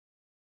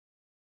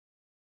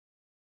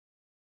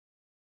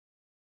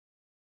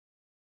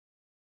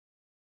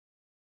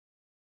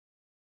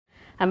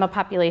I'm a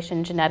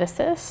population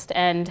geneticist,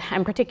 and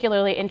I'm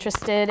particularly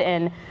interested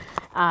in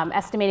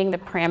estimating the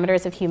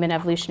parameters of human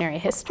evolutionary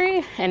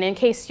history. And in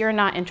case you're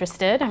not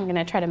interested, I'm going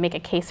to try to make a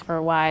case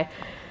for why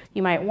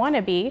you might want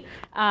to be.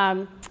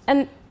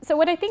 And so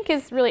what I think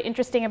is really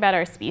interesting about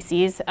our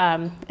species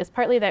is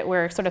partly that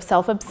we're sort of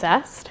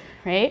self-obsessed,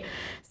 right?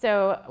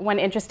 So one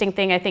interesting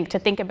thing I think to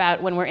think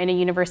about when we're in a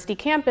university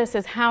campus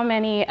is how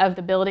many of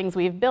the buildings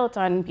we've built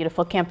on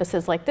beautiful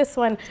campuses like this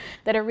one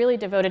that are really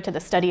devoted to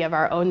the study of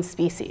our own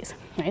species.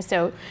 Right?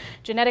 So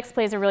genetics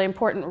plays a really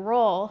important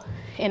role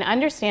in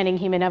understanding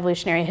human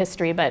evolutionary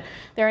history, but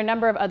there are a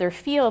number of other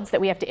fields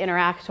that we have to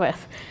interact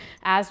with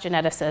as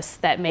geneticists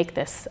that make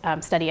this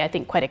study, I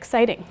think, quite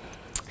exciting.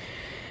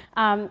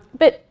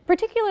 But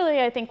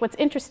particularly, I think what's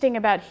interesting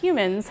about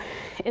humans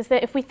is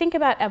that if we think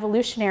about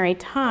evolutionary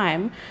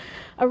time,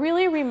 a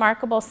really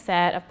remarkable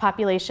set of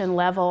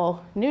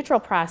population-level neutral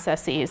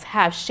processes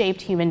have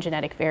shaped human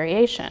genetic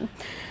variation.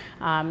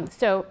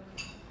 So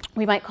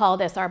we might call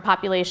this our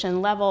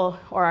population level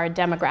or our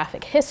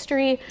demographic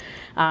history.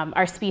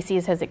 Our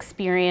species has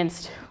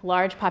experienced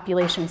large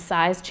population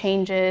size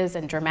changes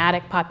and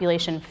dramatic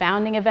population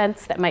founding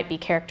events that might be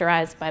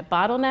characterized by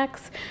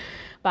bottlenecks,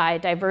 by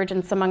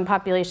divergence among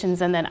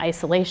populations, and then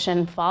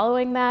isolation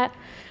following that.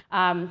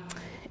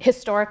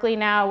 Historically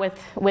now,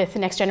 with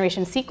next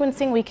generation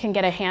sequencing, we can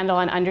get a handle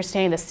on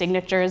understanding the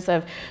signatures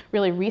of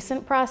really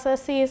recent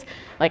processes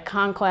like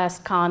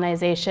conquest,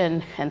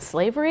 colonization, and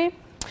slavery.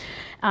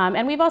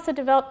 And we've also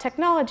developed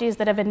technologies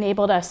that have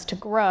enabled us to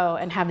grow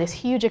and have this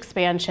huge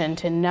expansion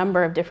to a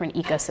number of different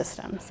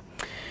ecosystems.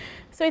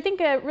 So I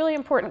think a really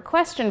important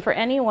question for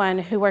anyone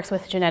who works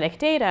with genetic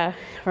data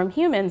from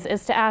humans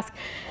is to ask,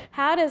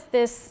 how does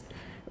this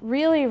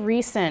really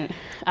recent,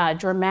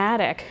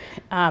 dramatic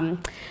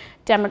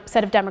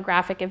set of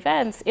demographic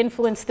events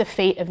influence the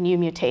fate of new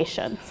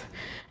mutations?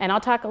 And I'll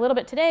talk a little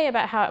bit today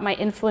about how it might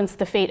influence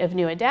the fate of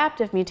new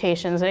adaptive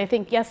mutations. And I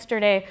think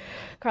yesterday,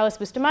 Carlos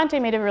Bustamante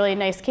made a really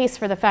nice case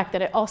for the fact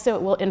that it also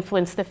will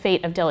influence the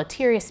fate of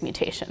deleterious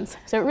mutations.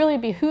 So it really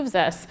behooves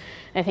us,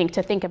 I think,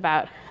 to think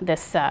about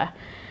this,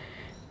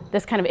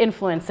 this kind of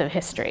influence of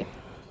history.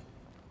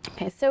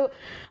 Okay, so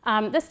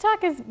this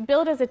talk is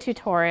billed as a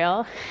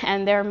tutorial,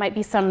 and there might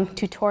be some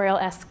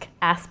tutorial-esque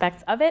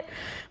aspects of it.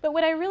 But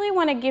what I really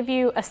want to give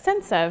you a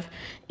sense of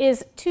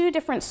is two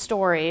different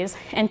stories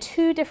and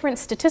two different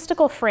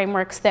statistical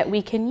frameworks that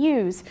we can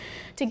use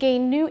to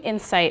gain new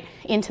insight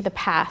into the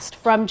past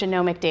from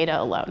genomic data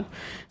alone.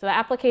 So the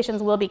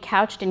applications will be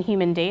couched in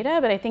human data,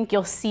 but I think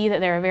you'll see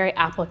that they're very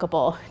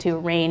applicable to a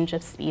range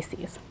of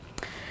species.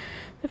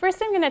 The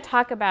first, I'm going to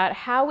talk about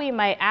how we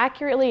might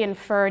accurately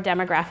infer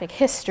demographic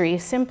history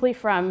simply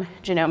from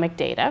genomic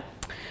data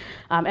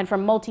and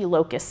from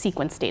multi-locus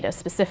sequence data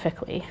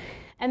specifically.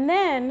 And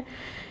then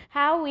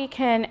how we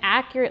can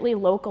accurately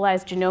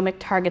localize genomic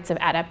targets of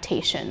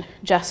adaptation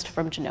just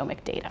from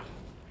genomic data.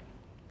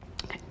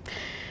 Okay.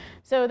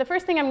 So the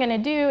first thing I'm going to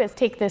do is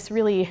take this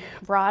really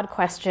broad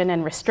question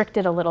and restrict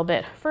it a little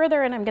bit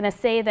further. And I'm going to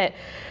say that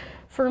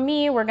for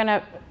me, we're going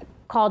to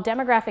call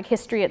demographic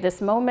history at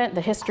this moment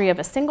the history of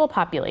a single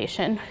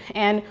population,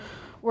 and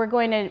we're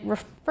going to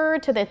refer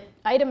to the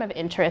item of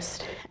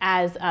interest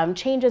as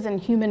changes in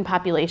human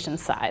population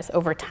size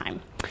over time.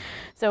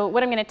 So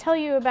what I'm going to tell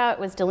you about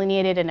was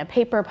delineated in a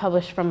paper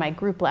published from my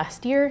group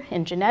last year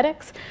in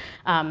Genetics.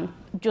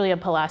 Julia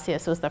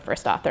Palacios was the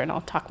first author, and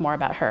I'll talk more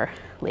about her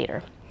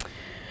later.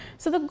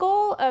 So the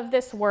goal of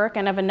this work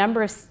and of a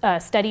number of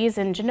studies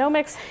in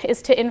genomics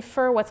is to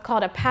infer what's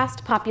called a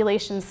past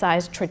population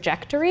size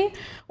trajectory,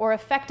 or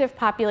effective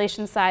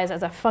population size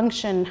as a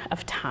function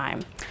of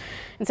time.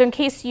 And so in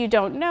case you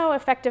don't know,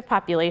 effective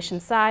population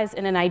size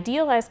in an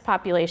idealized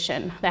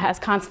population that has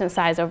constant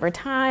size over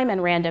time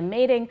and random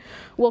mating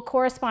will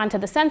correspond to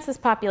the census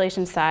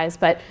population size,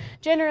 but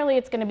generally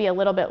it's going to be a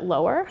little bit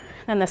lower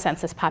than the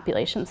census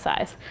population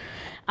size.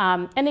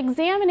 And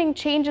examining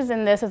changes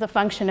in this as a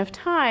function of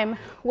time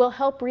will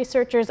help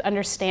researchers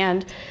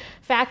understand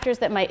factors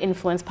that might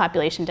influence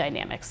population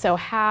dynamics. So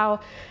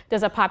how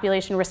does a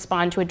population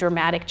respond to a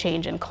dramatic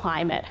change in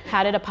climate?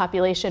 How did a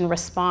population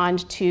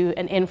respond to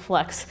an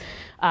influx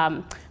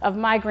of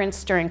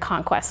migrants during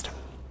conquest?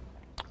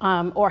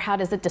 Or how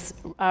does it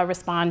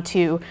respond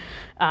to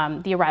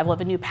the arrival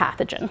of a new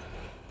pathogen?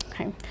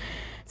 Okay.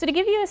 So to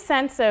give you a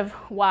sense of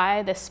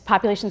why this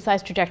population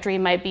size trajectory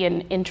might be an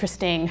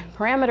interesting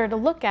parameter to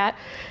look at,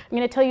 I'm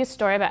going to tell you a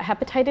story about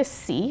hepatitis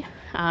C.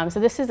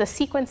 So this is a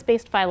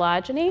sequence-based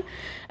phylogeny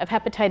of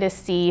hepatitis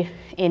C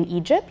in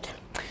Egypt.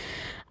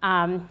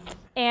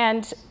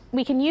 And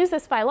we can use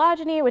this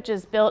phylogeny, which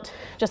is built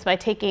just by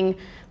taking,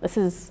 this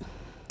is,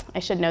 I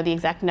should know the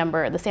exact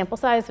number, the sample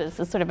size, but this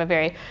is sort of a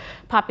very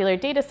popular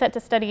data set to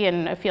study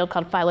in a field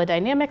called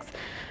phylodynamics.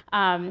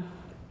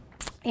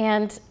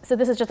 And so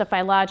this is just a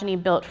phylogeny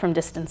built from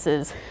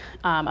distances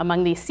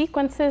among these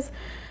sequences.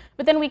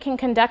 But then we can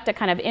conduct a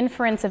kind of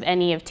inference of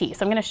N of T.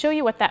 So I'm going to show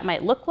you what that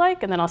might look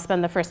like, and then I'll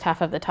spend the first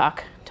half of the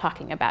talk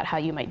talking about how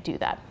you might do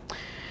that.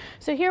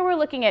 So here we're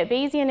looking at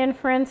Bayesian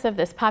inference of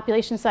this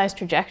population size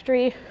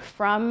trajectory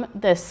from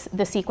the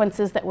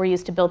sequences that were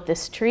used to build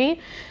this tree.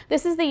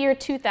 This is the year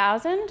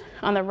 2000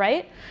 on the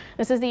right.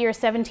 This is the year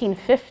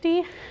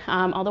 1750,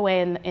 all the way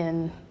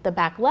in the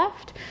back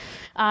left.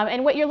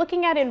 And what you're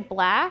looking at in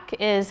black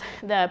is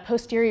the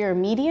posterior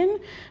median,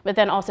 but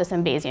then also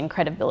some Bayesian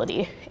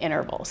credibility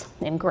intervals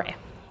in gray.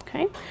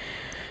 Okay?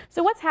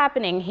 So what's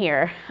happening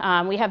here?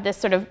 We have this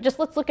sort of, just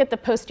let's look at the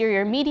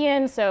posterior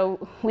median.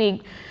 So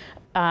we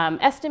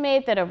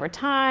estimate that over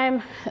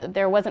time,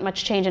 there wasn't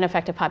much change in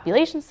effective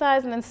population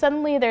size, and then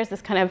suddenly there's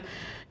this kind of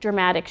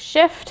dramatic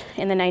shift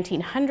in the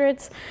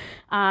 1900s.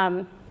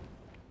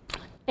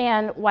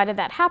 And why did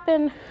that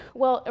happen?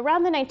 Well,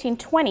 around the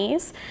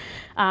 1920s,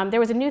 there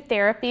was a new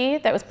therapy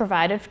that was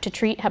provided to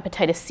treat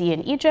hepatitis C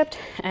in Egypt,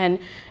 and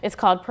it's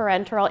called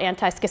parenteral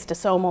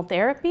anti-schistosomal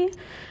therapy.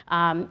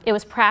 It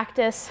was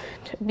practiced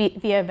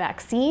via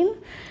vaccine,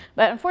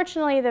 but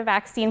unfortunately, the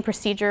vaccine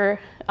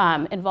procedure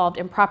involved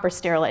improper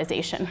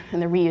sterilization and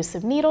the reuse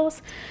of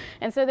needles.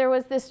 And so there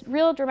was this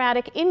real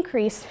dramatic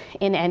increase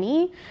in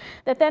NE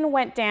that then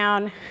went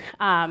down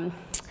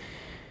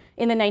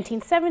in the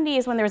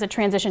 1970s when there was a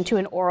transition to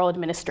an oral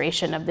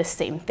administration of this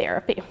same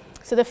therapy.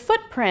 So the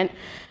footprint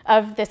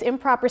of this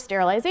improper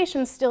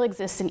sterilization still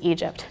exists in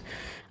Egypt.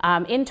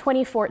 In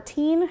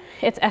 2014,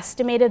 it's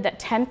estimated that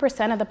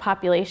 10% of the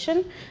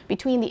population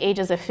between the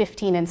ages of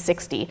 15 and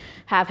 60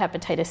 have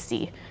hepatitis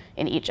C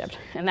in Egypt.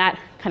 And that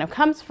kind of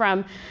comes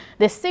from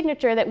this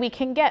signature that we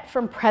can get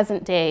from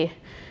present day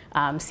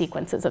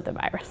sequences of the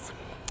virus.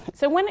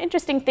 So one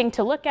interesting thing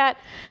to look at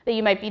that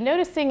you might be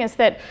noticing is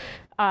that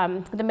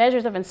the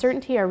measures of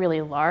uncertainty are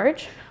really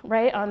large,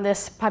 right, on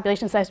this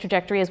population size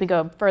trajectory as we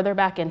go further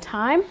back in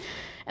time.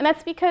 And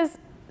that's because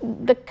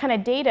the kind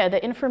of data,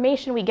 the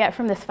information we get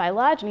from this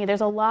phylogeny,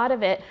 there's a lot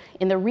of it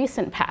in the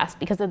recent past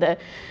because of the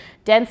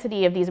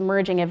density of these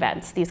merging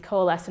events, these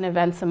coalescent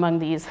events among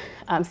these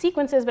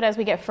sequences. But as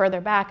we get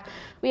further back,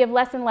 we have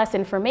less and less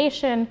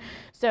information,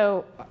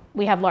 so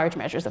we have large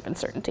measures of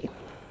uncertainty.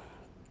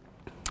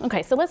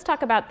 Okay, so let's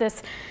talk about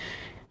this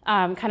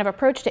kind of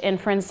approach to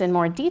inference in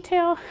more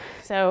detail.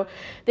 So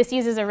this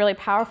uses a really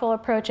powerful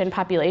approach in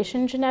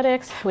population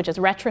genetics, which is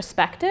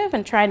retrospective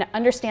and trying to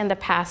understand the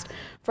past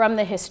from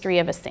the history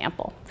of a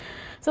sample.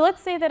 So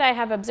let's say that I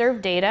have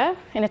observed data,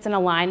 and it's an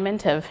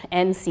alignment of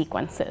n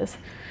sequences.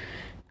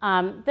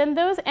 Then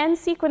those n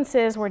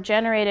sequences were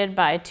generated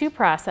by two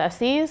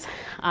processes.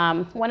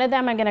 One of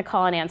them I'm going to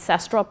call an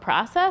ancestral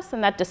process,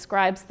 and that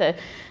describes the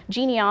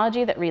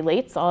genealogy that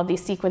relates all of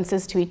these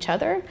sequences to each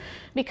other.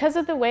 Because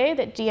of the way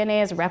that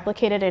DNA is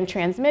replicated and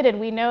transmitted,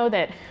 we know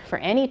that for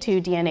any two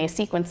DNA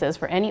sequences,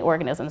 for any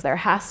organisms, there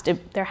has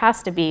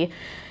to be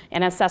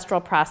an ancestral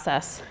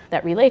process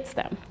that relates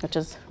them, which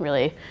is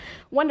really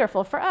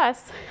wonderful for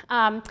us.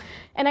 And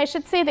I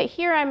should say that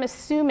here I'm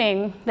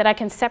assuming that I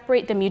can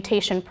separate the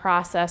mutation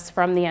process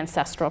from the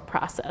ancestral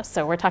process.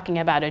 So we're talking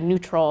about a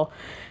neutral,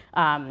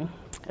 a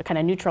kind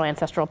of neutral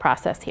ancestral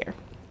process here.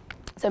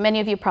 So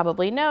many of you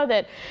probably know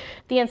that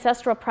the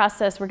ancestral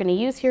process we're going to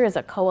use here is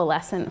a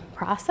coalescent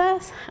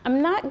process.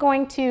 I'm not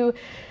going to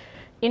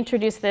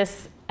introduce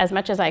this as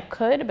much as I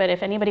could, but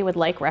if anybody would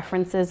like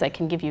references, I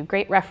can give you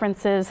great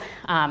references.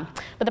 But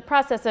the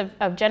process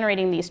of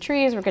generating these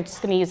trees, we're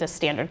just going to use a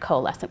standard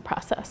coalescent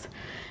process.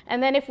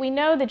 And then if we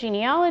know the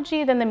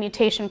genealogy, then the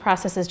mutation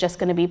process is just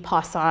going to be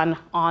Poisson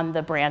on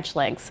the branch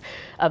lengths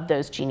of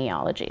those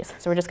genealogies.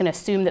 So we're just going to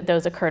assume that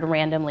those occurred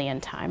randomly in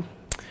time.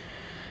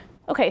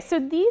 Okay, so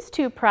these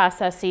two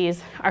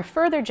processes are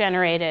further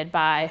generated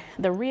by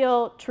the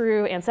real,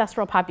 true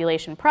ancestral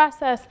population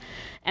process,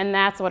 and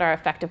that's what our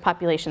effective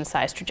population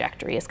size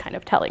trajectory is kind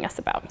of telling us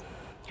about.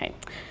 Okay,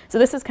 so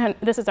this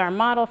is our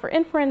model for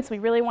inference. We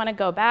really want to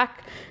go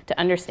back to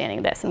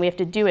understanding this, and we have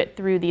to do it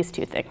through these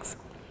two things.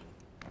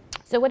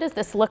 So what does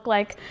this look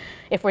like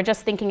if we're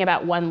just thinking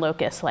about one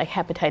locus, like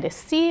hepatitis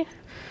C?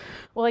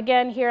 Well,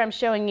 again, here I'm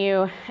showing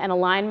you an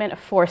alignment of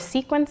 4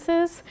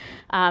 sequences.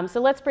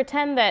 So let's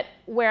pretend that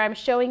where I'm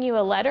showing you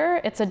a letter,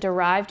 it's a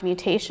derived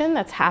mutation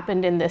that's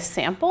happened in this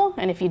sample.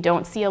 And if you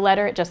don't see a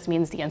letter, it just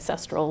means the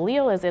ancestral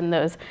allele is in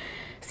those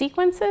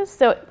sequences.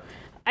 So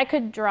I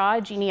could draw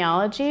a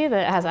genealogy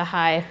that has a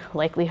high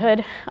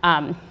likelihood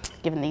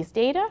given these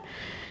data.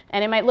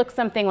 And it might look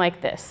something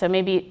like this. So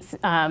maybe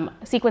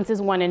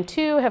sequences 1 and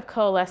 2 have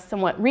coalesced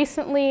somewhat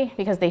recently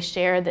because they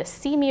share this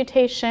C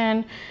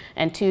mutation,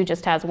 and 2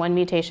 just has 1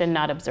 mutation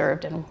not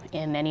observed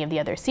in any of the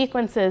other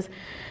sequences.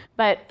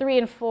 But 3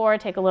 and 4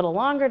 take a little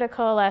longer to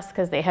coalesce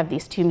because they have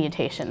these 2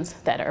 mutations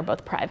that are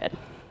both private.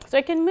 So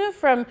I can move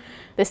from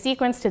the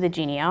sequence to the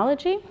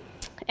genealogy.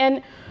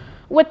 And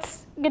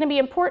what's going to be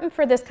important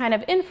for this kind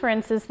of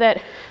inference is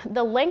that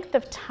the length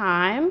of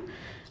time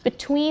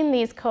between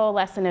these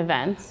coalescent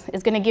events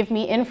is going to give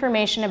me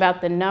information about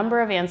the number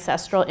of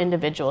ancestral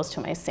individuals to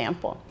my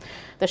sample.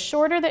 The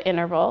shorter the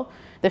interval,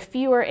 the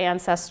fewer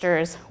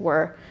ancestors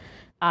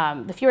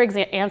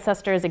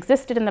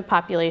existed in the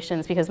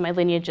populations because my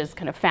lineages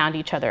kind of found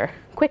each other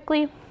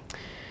quickly.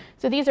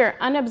 So these are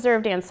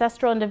unobserved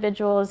ancestral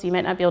individuals. You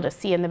might not be able to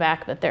see in the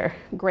back, but they're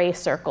gray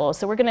circles.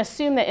 So we're going to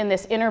assume that in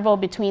this interval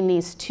between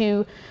these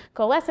two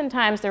coalescent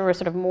times, there were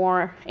sort of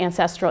more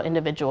ancestral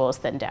individuals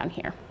than down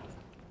here.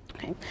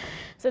 Okay.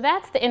 So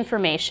that's the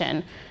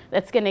information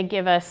that's going to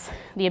give us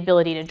the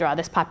ability to draw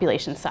this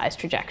population size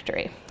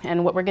trajectory.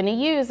 And what we're going to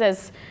use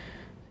as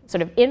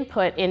sort of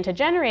input into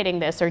generating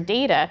this, or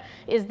data,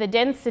 is the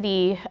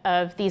density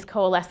of these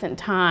coalescent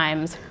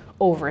times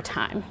over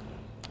time.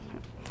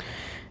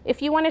 If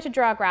you wanted to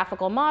draw a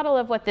graphical model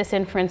of what this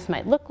inference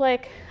might look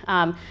like,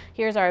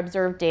 here's our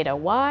observed data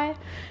Y,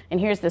 and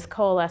here's this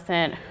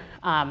coalescent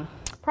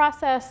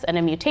process and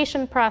a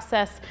mutation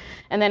process,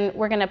 and then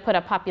we're going to put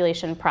a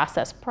population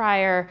process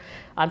prior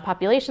on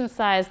population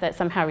size that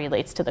somehow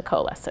relates to the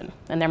coalescent,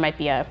 and there might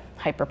be a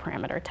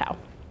hyperparameter tau.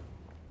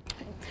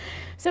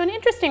 So an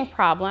interesting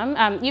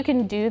problem, you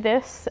can do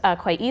this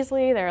quite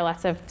easily. There are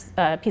lots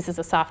of pieces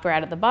of software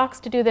out of the box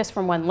to do this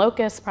from one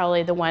locus.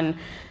 Probably the one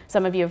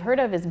some of you have heard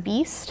of is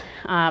BEAST,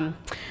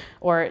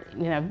 or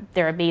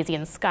there are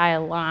Bayesian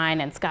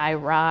skyline and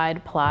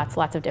skyride plots,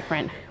 lots of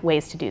different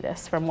ways to do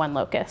this from one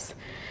locus.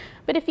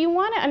 But if you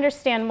want to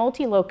understand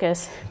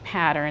multi-locus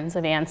patterns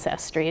of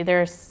ancestry,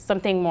 there's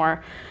something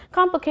more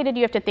complicated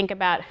you have to think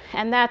about,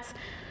 and that's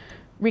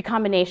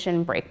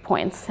recombination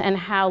breakpoints and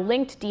how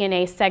linked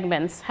DNA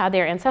segments, how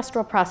their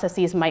ancestral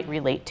processes might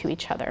relate to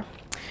each other.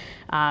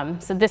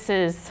 So this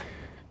is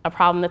a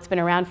problem that's been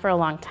around for a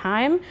long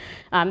time.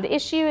 The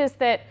issue is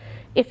that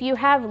if you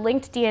have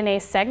linked DNA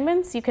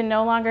segments, you can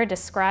no longer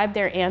describe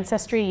their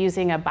ancestry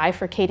using a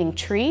bifurcating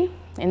tree.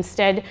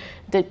 Instead,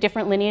 the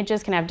different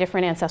lineages can have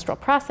different ancestral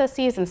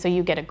processes, and so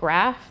you get a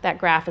graph. That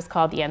graph is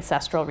called the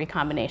ancestral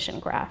recombination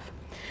graph.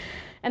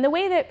 And the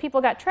way that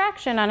people got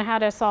traction on how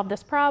to solve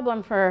this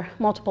problem for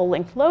multiple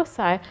linked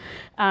loci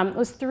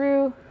was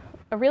through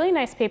a really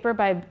nice paper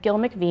by Gil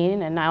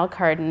McVean and Niall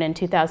Carden in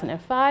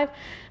 2005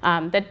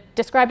 that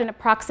described an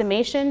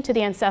approximation to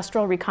the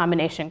ancestral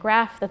recombination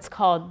graph that's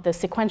called the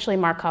sequentially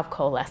Markov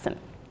coalescent.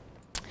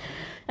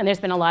 And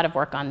there's been a lot of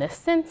work on this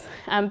since.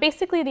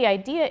 Basically, the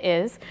idea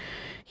is,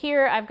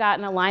 here I've got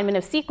an alignment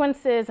of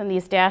sequences, and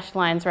these dashed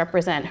lines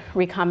represent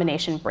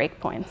recombination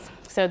breakpoints.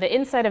 So the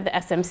insight of the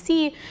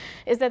SMC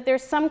is that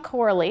there's some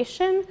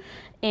correlation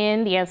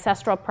in the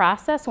ancestral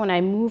process when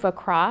I move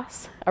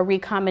across a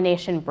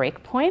recombination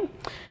breakpoint.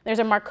 There's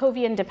a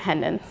Markovian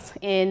dependence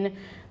in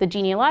the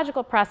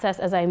genealogical process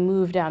as I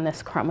move down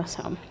this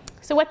chromosome.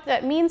 So what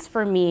that means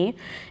for me,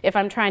 if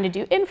I'm trying to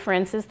do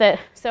inference, is that,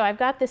 so I've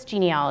got this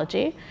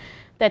genealogy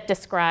that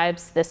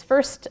describes this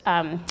first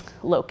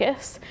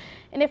locus.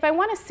 And if I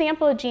want to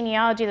sample a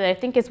genealogy that I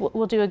think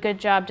will do a good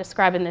job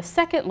describing this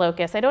second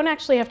locus, I don't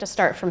actually have to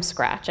start from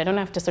scratch. I don't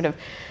have to sort of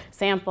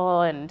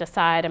sample and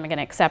decide, am I going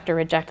to accept or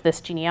reject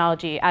this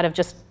genealogy out of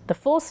just the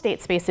full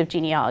state space of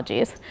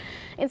genealogies.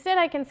 Instead,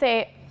 I can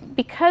say,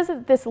 because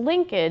of this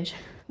linkage,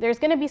 there's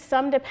going to be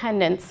some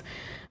dependence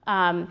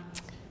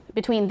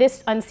between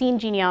this unseen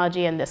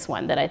genealogy and this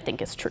one that I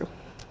think is true.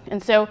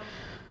 And so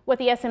what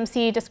the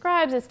SMC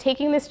describes is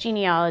taking this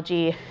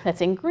genealogy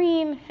that's in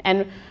green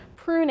and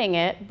pruning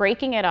it,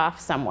 breaking it off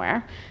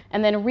somewhere,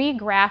 and then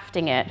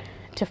regrafting it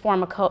to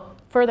form a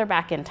further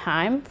back in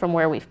time from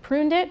where we've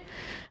pruned it.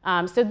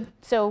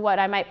 So what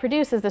I might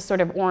produce is this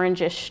sort of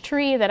orangish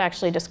tree that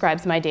actually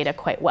describes my data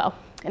quite well.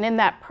 And in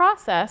that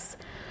process,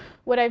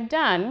 what I've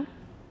done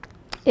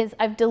is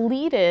I've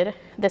deleted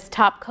this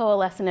top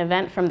coalescent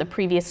event from the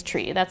previous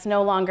tree. That's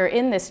no longer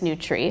in this new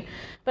tree,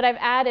 but I've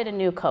added a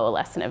new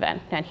coalescent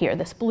event down here,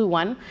 this blue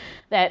one,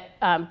 that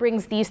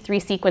brings these three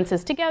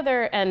sequences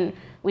together, and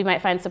we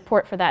might find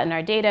support for that in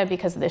our data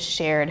because of this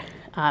shared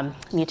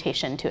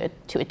mutation to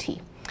a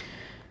T.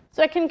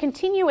 So I can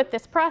continue with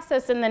this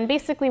process, and then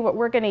basically what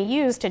we're going to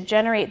use to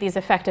generate these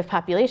effective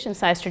population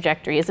size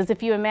trajectories is,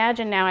 if you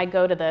imagine now I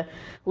go to the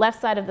left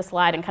side of the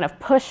slide and kind of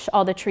push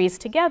all the trees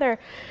together,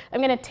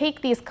 I'm going to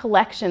take these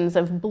collections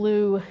of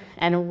blue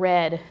and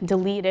red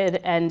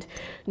deleted and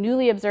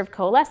newly observed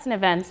coalescent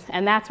events,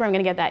 and that's where I'm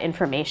going to get that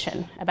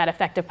information about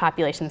effective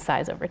population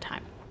size over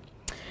time.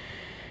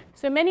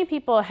 So many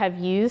people have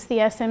used the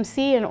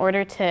SMC in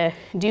order to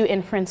do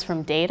inference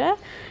from data.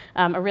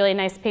 A really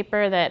nice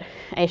paper that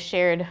I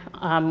shared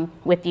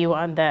with you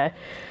on the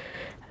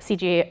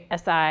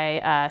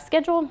CGSI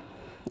schedule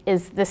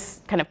is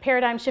this kind of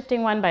paradigm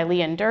shifting one by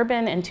Lee and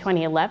Durbin in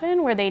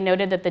 2011, where they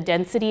noted that the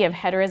density of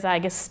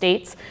heterozygous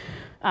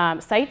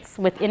sites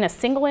within a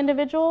single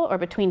individual or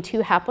between two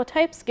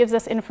haplotypes gives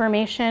us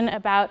information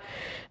about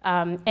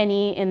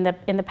any in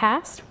the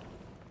past.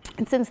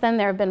 And since then,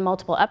 there have been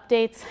multiple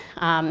updates.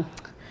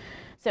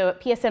 So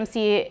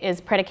PSMC is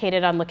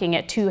predicated on looking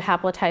at two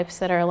haplotypes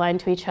that are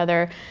aligned to each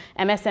other.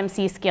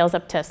 MSMC scales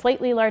up to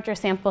slightly larger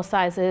sample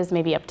sizes,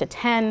 maybe up to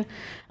 10.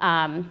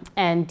 And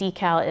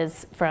DCAL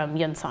is from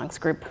Yunsong's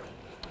group.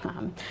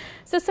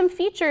 So some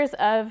features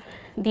of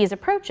these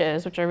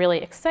approaches, which are really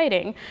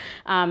exciting,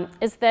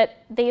 is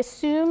that they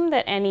assume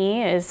that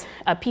NE is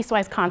a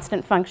piecewise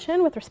constant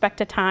function with respect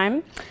to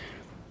time.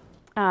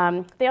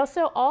 They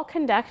also all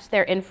conduct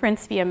their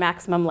inference via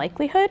maximum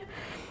likelihood.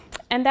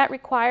 And that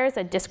requires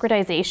a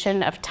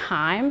discretization of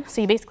time.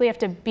 So you basically have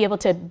to be able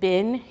to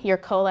bin your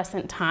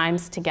coalescent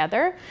times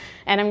together.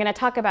 And I'm going to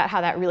talk about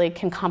how that really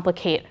can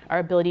complicate our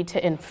ability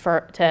to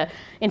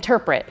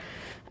interpret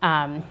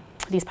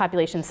these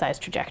population size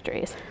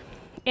trajectories.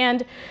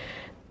 And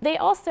they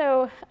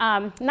also,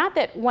 not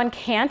that one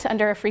can't,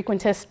 under a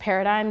frequentist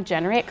paradigm,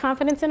 generate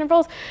confidence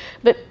intervals,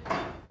 but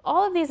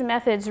all of these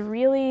methods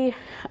really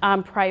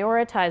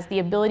prioritize the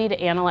ability to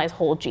analyze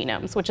whole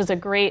genomes, which is a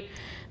great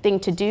thing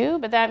to do,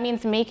 but that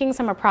means making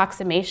some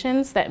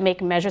approximations that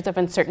make measures of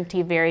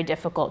uncertainty very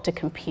difficult to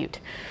compute.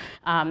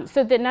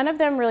 So that none of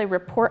them really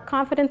report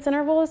confidence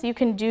intervals. You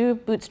can do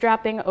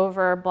bootstrapping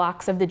over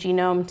blocks of the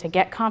genome to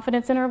get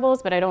confidence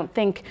intervals, but I don't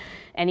think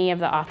any of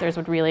the authors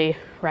would really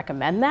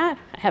recommend that.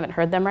 I haven't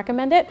heard them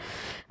recommend it.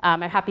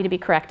 I'm happy to be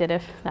corrected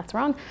if that's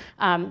wrong.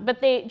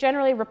 But they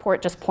generally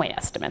report just point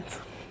estimates.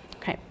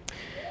 Okay.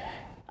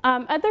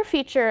 Other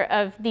feature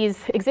of these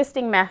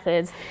existing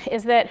methods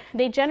is that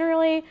they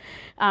generally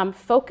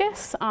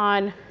focus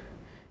on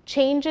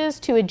changes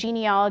to a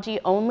genealogy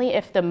only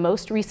if the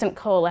most recent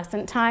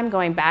coalescent time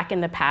going back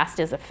in the past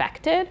is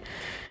affected.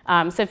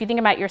 So if you think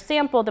about your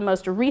sample, the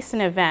most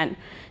recent event,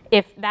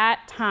 if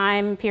that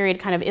time period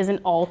kind of isn't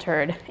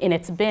altered in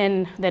its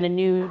bin, then a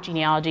new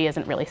genealogy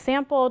isn't really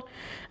sampled.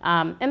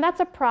 And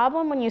that's a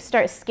problem when you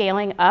start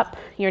scaling up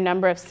your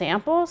number of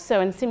samples.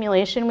 So in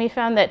simulation, we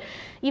found that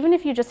even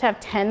if you just have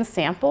 10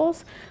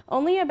 samples,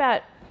 only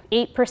about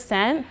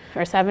 8%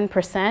 or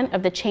 7%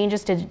 of the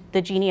changes to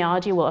the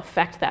genealogy will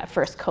affect that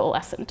first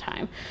coalescent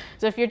time.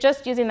 So if you're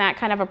just using that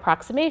kind of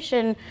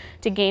approximation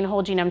to gain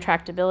whole genome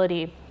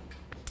tractability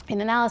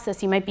in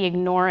analysis, you might be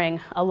ignoring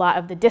a lot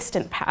of the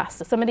distant past.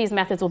 So some of these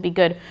methods will be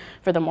good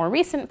for the more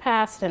recent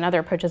past, and other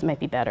approaches might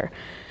be better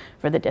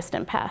for the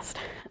distant past.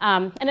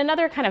 And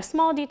another kind of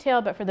small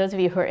detail, but for those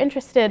of you who are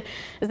interested,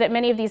 is that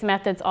many of these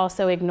methods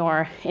also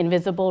ignore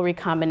invisible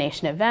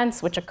recombination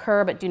events, which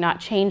occur but do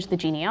not change the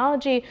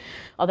genealogy,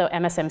 although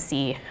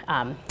MSMC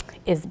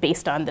is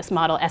based on this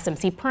model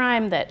SMC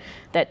prime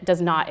that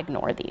does not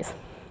ignore these.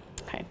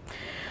 Okay.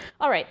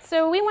 All right,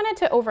 so we wanted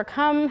to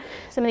overcome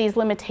some of these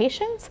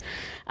limitations,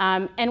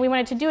 and we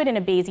wanted to do it in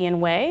a Bayesian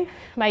way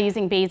by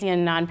using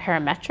Bayesian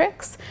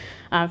nonparametrics.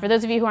 For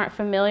those of you who aren't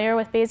familiar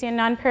with Bayesian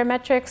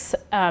nonparametrics,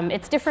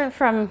 it's different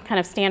from kind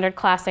of standard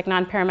classic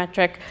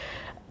nonparametric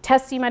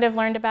tests you might have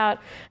learned about.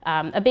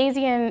 A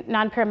Bayesian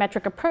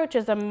nonparametric approach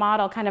is a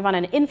model kind of on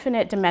an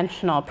infinite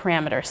dimensional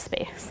parameter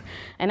space.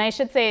 And I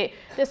should say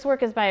this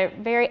work is by a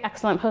very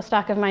excellent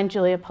postdoc of mine,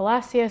 Julia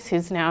Palacios,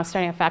 who's now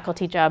starting a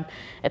faculty job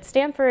at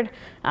Stanford.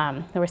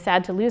 We're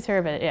sad to lose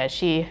her, but yeah,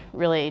 she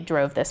really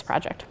drove this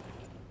project.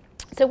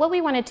 So what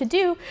we wanted to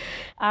do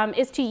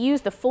is to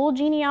use the full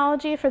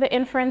genealogy for the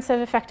inference of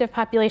effective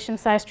population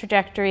size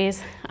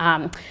trajectories.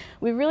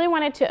 We really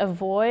wanted to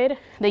avoid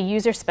the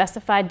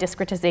user-specified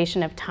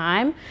discretization of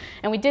time,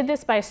 and we did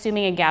this by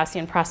assuming a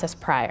Gaussian process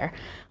prior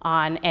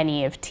on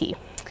any of t.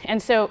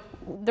 And so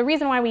the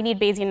reason why we need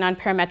Bayesian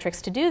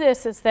nonparametrics to do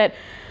this is that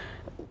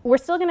we're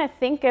still going to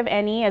think of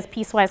any as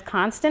piecewise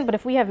constant, but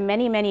if we have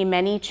many, many,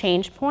 many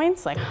change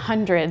points, like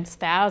hundreds,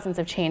 thousands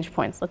of change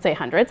points, let's say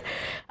hundreds,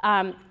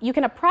 you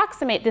can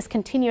approximate this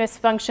continuous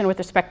function with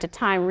respect to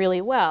time really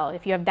well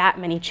if you have that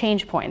many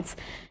change points.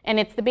 And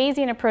it's the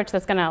Bayesian approach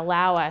that's going to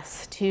allow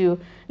us to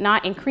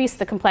not increase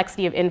the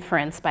complexity of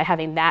inference by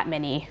having that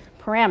many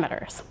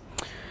parameters.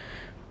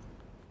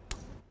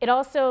 It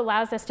also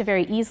allows us to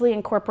very easily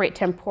incorporate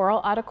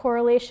temporal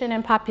autocorrelation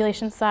and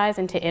population size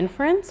into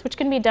inference, which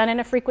can be done in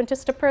a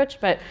frequentist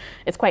approach, but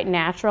it's quite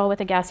natural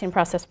with a Gaussian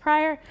process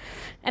prior.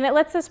 And it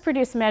lets us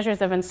produce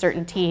measures of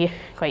uncertainty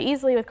quite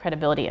easily with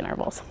credibility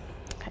intervals.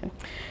 Okay.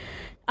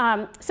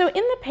 So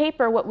in the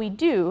paper, what we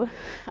do,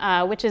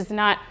 which is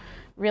not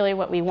really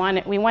what we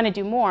want to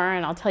do more,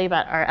 and I'll tell you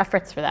about our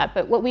efforts for that,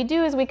 but what we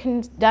do is we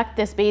conduct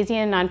this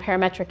Bayesian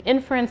nonparametric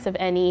inference of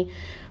any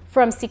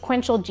from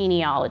sequential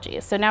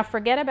genealogies. So now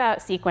forget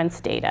about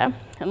sequence data,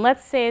 and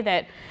let's say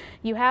that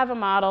you have a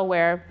model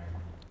where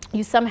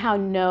you somehow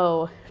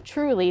know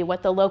truly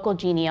what the local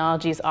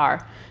genealogies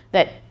are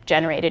that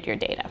generated your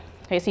data.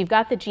 Okay, so you've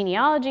got the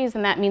genealogies,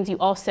 and that means you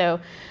also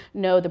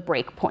know the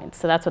breakpoints.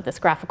 So that's what this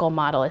graphical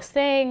model is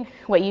saying.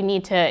 What you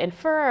need to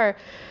infer are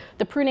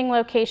the pruning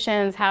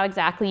locations, how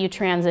exactly you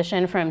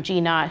transition from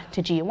G0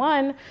 to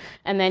G1,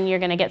 and then you're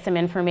going to get some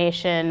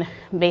information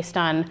based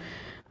on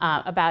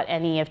about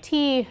any of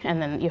t,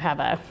 and then you have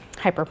a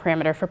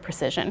hyperparameter for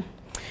precision.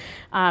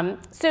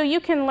 So you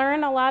can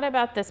learn a lot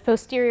about this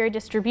posterior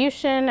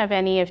distribution of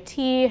any of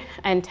t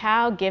and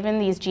tau given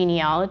these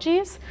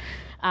genealogies.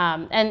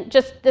 And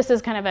just this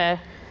is kind of a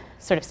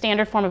sort of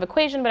standard form of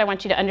equation, but I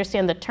want you to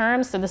understand the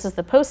terms. So this is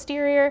the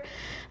posterior.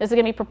 This is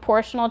going to be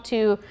proportional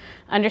to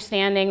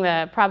understanding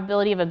the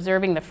probability of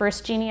observing the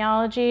first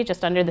genealogy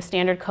just under the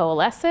standard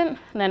coalescent,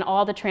 and then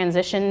all the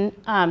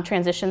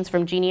transitions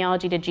from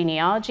genealogy to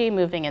genealogy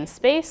moving in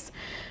space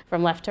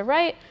from left to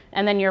right,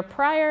 and then your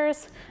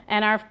priors,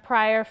 and our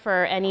prior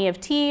for any of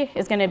t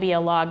is going to be a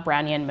log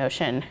Brownian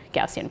motion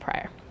Gaussian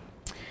prior.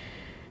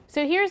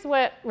 So here's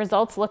what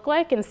results look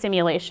like in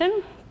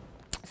simulation.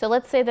 So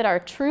let's say that our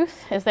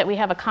truth is that we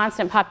have a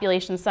constant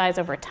population size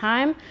over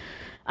time.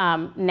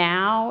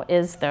 Now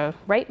is the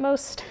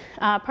rightmost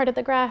part of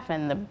the graph,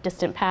 and the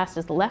distant past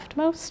is the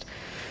leftmost.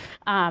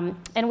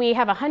 And we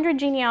have 100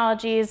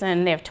 genealogies,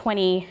 and they have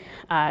 20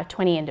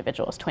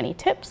 individuals, 20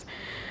 tips.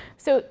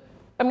 So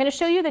I'm going to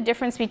show you the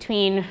difference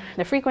between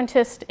the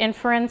frequentist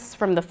inference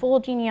from the full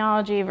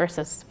genealogy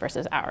versus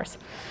ours.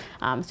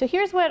 So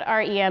here's what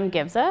our EM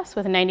gives us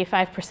with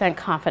 95%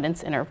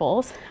 confidence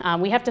intervals.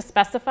 We have to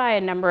specify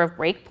a number of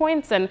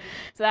breakpoints, and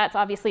so that's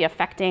obviously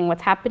affecting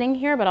what's happening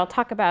here, but I'll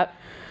talk about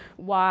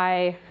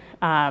why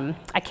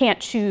I can't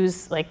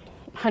choose like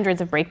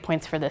hundreds of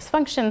breakpoints for this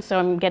function, so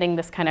I'm getting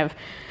this kind of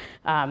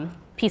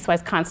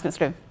piecewise constant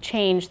sort of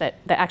change that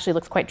actually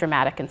looks quite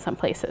dramatic in some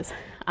places.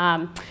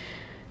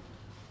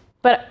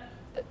 But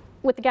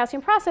with the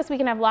Gaussian process, we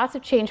can have lots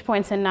of change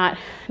points and not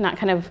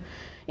kind of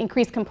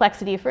increase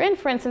complexity for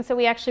inference, and so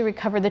we actually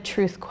recover the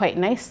truth quite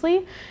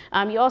nicely.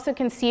 You also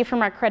can see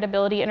from our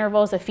credibility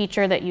intervals a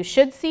feature that you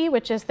should see,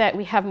 which is that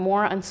we have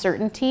more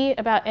uncertainty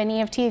about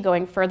any of t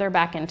going further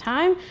back in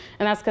time,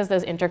 and that's because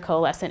those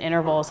intercoalescent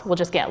intervals will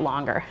just get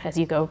longer as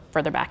you go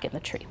further back in the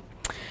tree.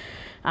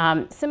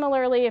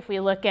 Similarly, if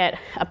we look at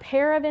a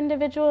pair of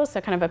individuals,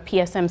 so kind of a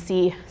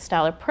PSMC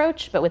style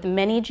approach, but with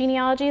many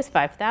genealogies,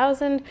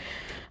 5,000,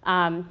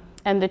 and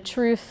the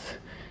truth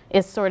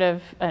is sort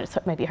of, so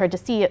it might be hard to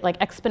see it, like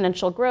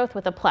exponential growth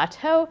with a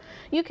plateau.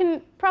 You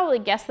can probably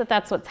guess that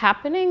that's what's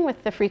happening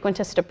with the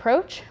frequentist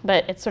approach,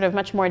 but it's sort of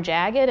much more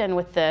jagged, and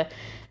with the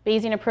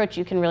Bayesian approach,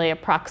 you can really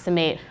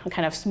approximate a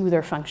kind of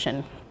smoother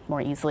function more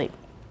easily.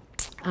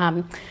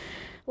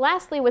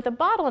 Lastly, with a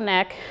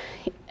bottleneck,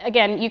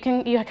 again, you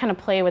kind of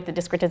play with the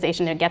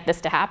discretization to get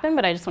this to happen,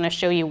 but I just want to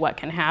show you what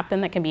can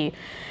happen that can be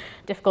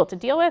difficult to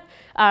deal with.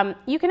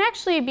 You can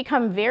actually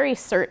become very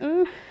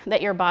certain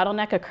that your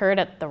bottleneck occurred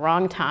at the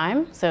wrong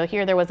time. So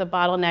here there was a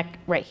bottleneck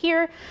right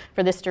here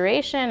for this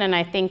duration, and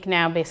I think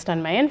now, based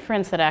on my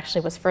inference, that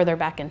actually was further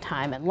back in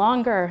time and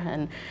longer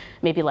and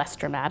maybe less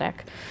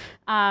dramatic.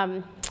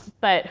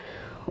 But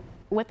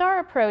with our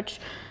approach,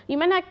 you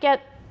might not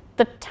get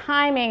the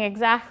timing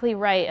exactly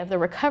right of the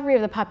recovery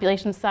of the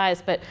population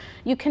size, but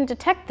you can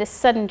detect this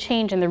sudden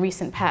change in the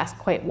recent past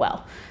quite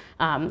well,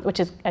 which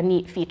is a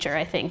neat feature,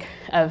 I think,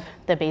 of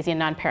the Bayesian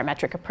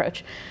non-parametric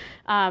approach.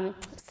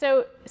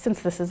 So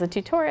since this is a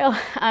tutorial,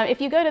 if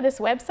you go to this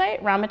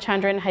website,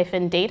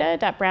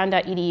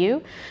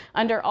 ramachandran-data.brown.edu,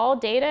 under all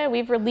data,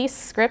 we've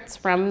released scripts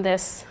from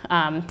this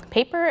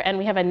paper, and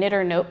we have a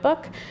knitter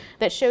notebook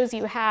that shows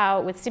you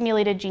how, with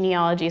simulated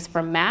genealogies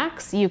from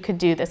Max, you could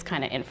do this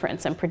kind of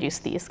inference and produce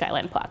these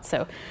skyline plots.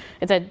 So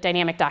it's a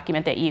dynamic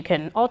document that you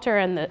can alter,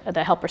 and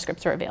the helper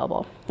scripts are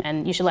available.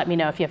 And you should let me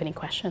know if you have any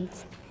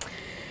questions.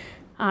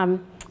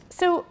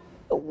 So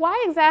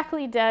why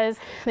exactly does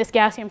this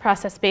Gaussian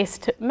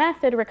process-based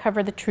method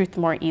recover the truth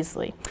more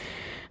easily?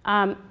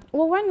 Well,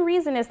 one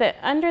reason is that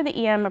under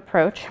the EM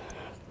approach,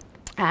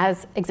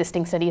 as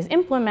existing studies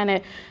implement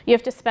it, you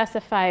have to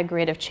specify a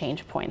grid of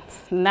change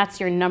points. And that's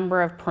your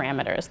number of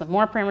parameters. The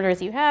more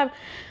parameters you have,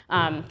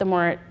 the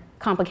more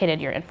complicated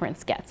your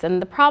inference gets.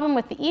 And the problem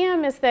with the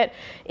EM is that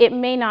it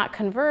may not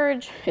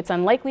converge. It's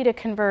unlikely to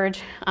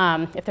converge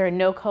if there are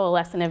no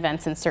coalescent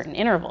events in certain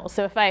intervals.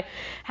 So if I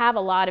have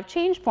a lot of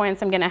change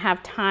points, I'm going to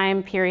have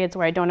time periods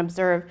where I don't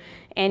observe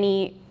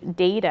any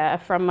data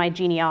from my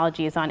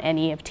genealogies on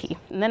any of t.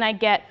 And then I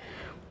get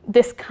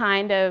this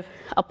kind of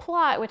a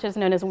plot, which is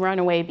known as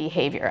runaway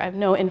behavior. I have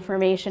no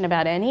information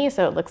about any,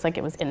 so it looks like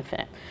it was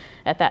infinite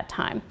at that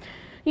time.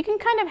 You can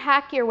kind of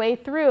hack your way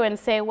through and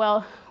say,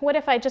 well, what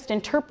if I just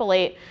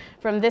interpolate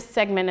from this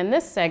segment and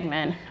this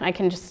segment? I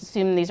can just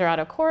assume these are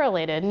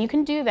autocorrelated. And you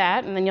can do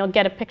that, and then you'll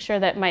get a picture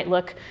that might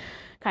look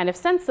kind of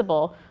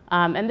sensible.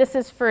 And this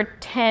is for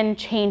 10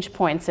 change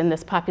points in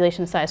this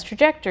population size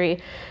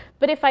trajectory.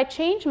 But if I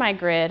change my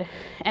grid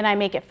and I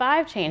make it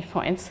 5 change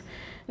points,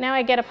 now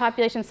I get a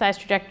population size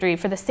trajectory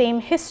for the same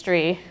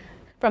history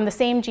from the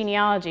same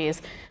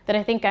genealogies that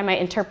I think I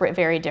might interpret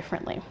very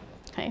differently.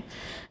 Okay?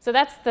 So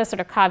that's the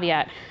sort of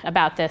caveat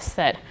about this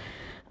that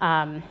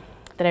I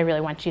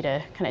really want you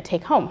to kind of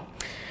take home.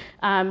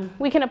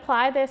 We can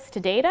apply this to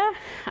data.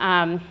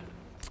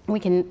 We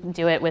can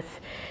do it with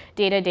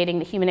data dating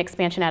the human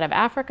expansion out of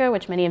Africa,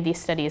 which many of these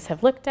studies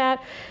have looked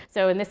at.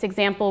 So in this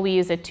example, we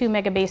use a 2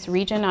 megabase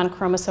region on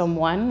chromosome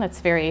 1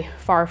 that's very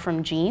far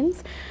from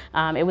genes.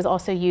 It was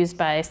also used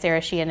by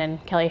Sarah Sheehan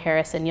and Kelly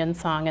Harris and Yun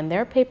Song in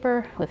their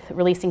paper with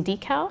releasing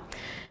decal.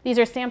 These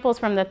are samples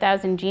from the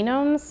 1,000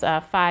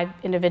 genomes, 5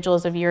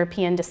 individuals of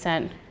European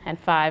descent and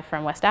 5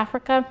 from West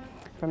Africa,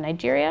 from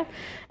Nigeria.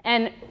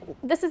 And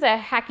this is a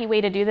hacky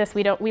way to do this.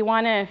 We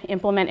want to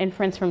implement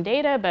inference from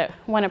data, but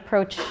one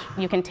approach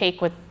you can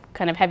take with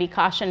kind of heavy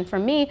caution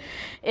from me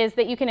is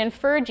that you can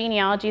infer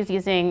genealogies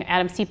using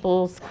Adam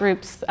Siepel's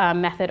group's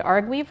method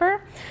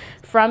argweaver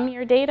from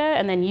your data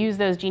and then use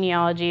those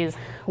genealogies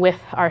with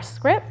our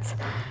scripts.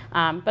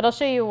 But I'll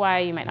show you why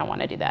you might not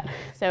want to do that.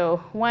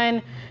 So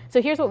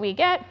here's what we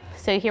get.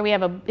 So here we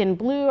have in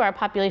blue our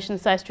population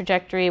size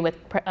trajectory with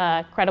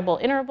credible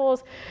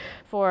intervals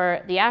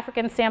for the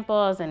African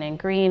samples, and in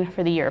green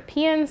for the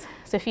Europeans.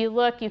 So if you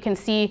look, you can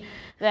see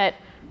that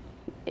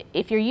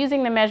if you're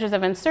using the measures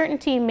of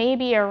uncertainty,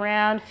 maybe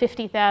around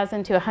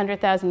 50,000 to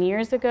 100,000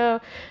 years ago,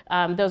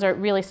 those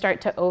really start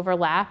to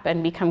overlap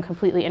and become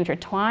completely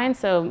intertwined.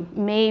 So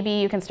maybe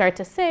you can start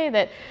to say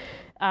that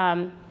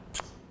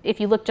if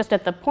you look just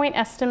at the point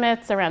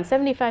estimates around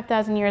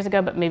 75,000 years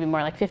ago, but maybe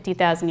more like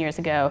 50,000 years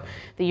ago,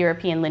 the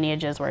European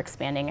lineages were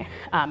expanding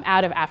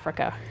out of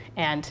Africa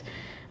and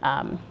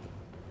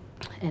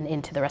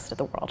into the rest of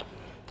the world.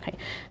 Okay.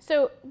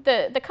 So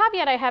the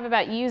caveat I have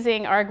about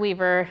using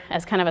argweaver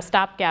as kind of a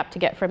stopgap to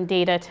get from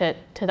data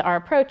to our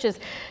approach is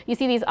you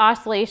see these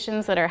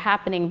oscillations that are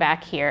happening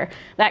back here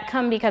that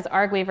come because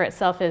argweaver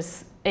itself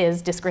is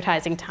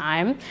discretizing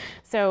time.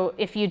 So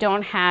if you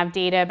don't have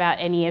data about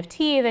any of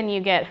t, then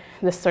you get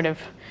this sort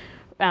of,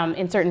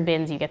 in certain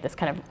bins, you get this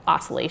kind of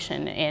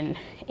oscillation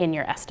in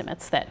your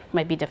estimates that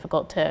might be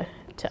difficult to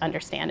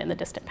understand in the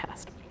distant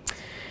past.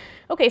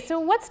 Okay, so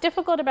what's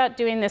difficult about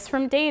doing this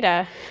from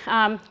data?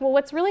 Well,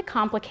 what's really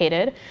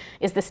complicated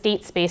is the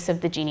state space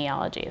of the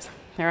genealogies.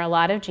 There are a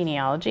lot of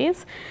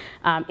genealogies.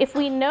 If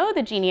we know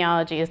the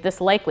genealogies, this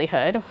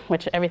likelihood,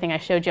 which everything I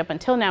showed you up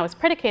until now is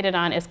predicated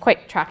on, is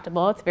quite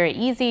tractable. It's very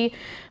easy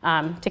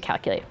to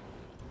calculate.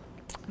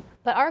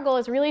 But our goal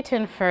is really to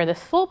infer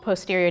this full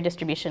posterior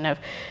distribution of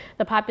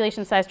the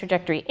population size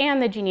trajectory and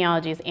the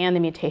genealogies and the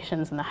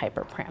mutations in the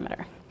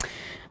hyperparameter.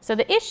 So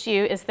the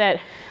issue is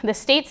that the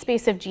state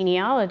space of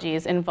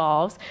genealogies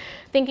involves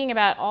thinking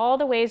about all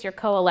the ways your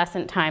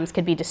coalescent times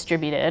could be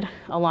distributed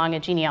along a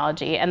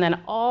genealogy, and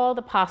then all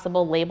the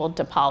possible labeled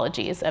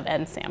topologies of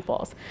n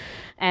samples.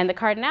 And the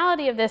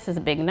cardinality of this is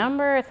a big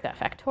number. It's got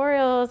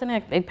factorials and a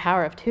big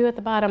power of 2 at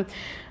the bottom.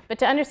 But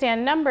to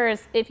understand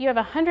numbers, if you have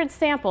 100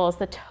 samples,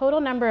 the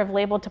total number of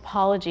labeled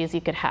topologies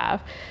you could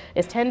have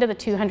is 10 to the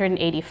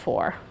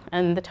 284.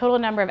 And the total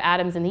number of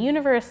atoms in the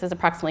universe is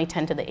approximately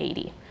 10 to the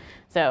 80.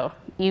 So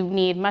you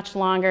need much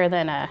longer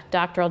than a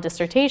doctoral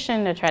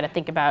dissertation to try to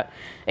think about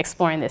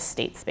exploring this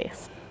state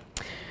space.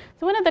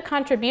 So one of the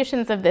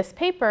contributions of this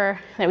paper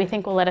that we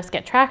think will let us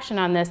get traction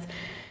on this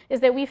is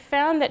that we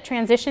found that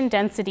transition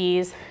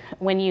densities,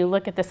 when you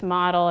look at this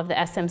model of the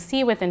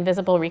SMC with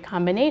invisible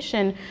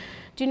recombination,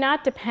 do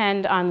not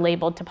depend on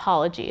labeled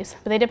topologies,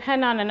 but they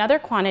depend on another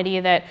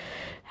quantity that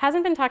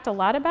hasn't been talked a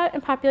lot about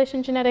in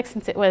population genetics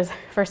since it was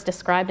first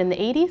described in the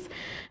 80s.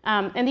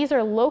 And these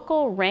are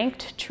local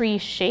ranked tree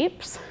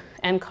shapes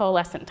and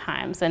coalescent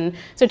times. And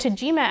so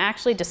Tajima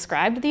actually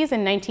described these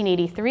in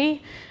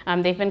 1983.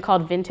 They've been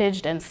called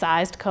vintaged and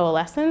sized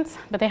coalescence,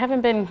 but they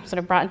haven't been sort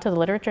of brought into the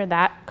literature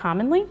that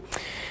commonly.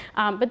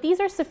 But these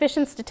are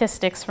sufficient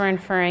statistics for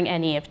inferring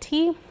NE of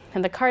t.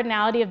 And the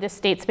cardinality of this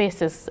state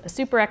space is a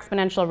super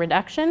exponential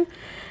reduction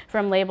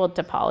from labeled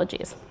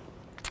topologies.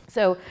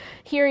 So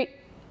here,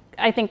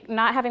 I think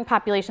not having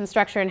population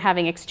structure and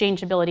having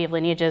exchangeability of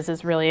lineages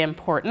is really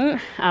important,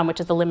 which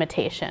is a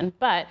limitation.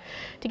 But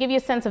to give you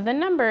a sense of the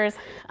numbers,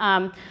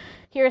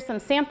 here are some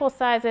sample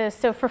sizes.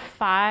 So for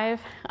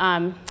 5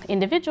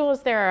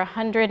 individuals, there are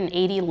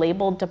 180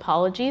 labeled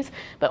topologies,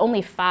 but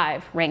only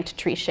 5 ranked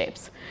tree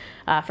shapes.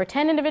 For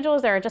 10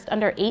 individuals, there are just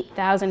under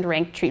 8,000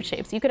 ranked tree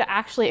shapes. You could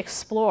actually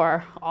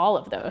explore all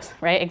of those,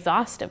 right,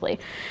 exhaustively.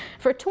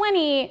 For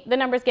 20, the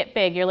numbers get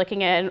big. You're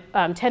looking at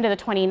 10 to the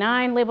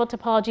 29 labeled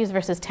topologies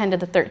versus 10 to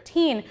the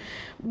 13.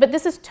 But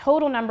this is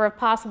total number of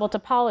possible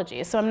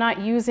topologies. So I'm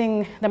not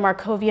using the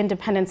Markovian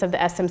dependence of the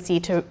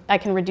SMC I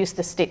can reduce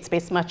the state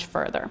space much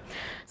further.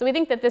 So we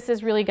think that this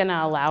is really going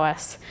to allow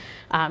us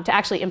to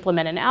actually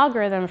implement an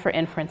algorithm for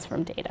inference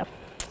from data.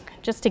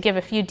 Just to give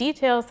a few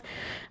details,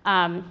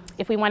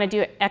 if we want to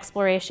do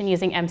exploration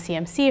using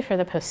MCMC for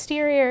the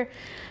posterior,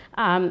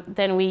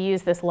 then we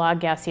use this log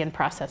Gaussian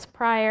process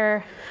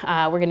prior.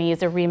 We're going to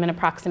use a Riemann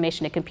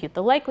approximation to compute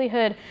the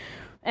likelihood.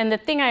 And the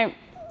thing I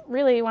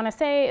really want to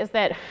say is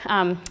that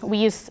we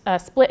use a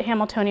split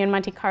Hamiltonian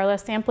Monte Carlo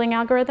sampling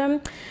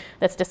algorithm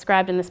that's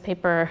described in this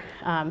paper,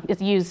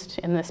 is used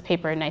in this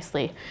paper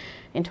nicely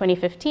in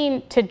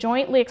 2015 to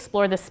jointly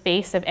explore the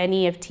space of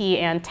NE of t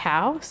and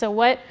tau. So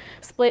what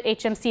split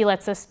HMC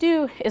lets us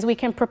do is we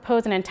can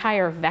propose an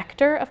entire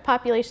vector of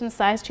population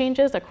size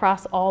changes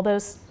across all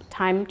those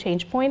time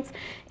change points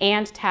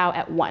and tau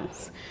at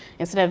once,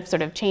 instead of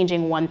sort of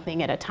changing one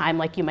thing at a time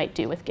like you might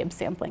do with Gibbs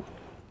sampling.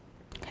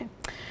 Okay.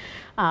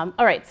 All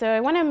right, so I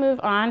want to move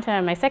on to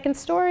my second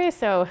story.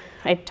 So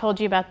I told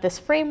you about this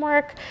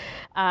framework,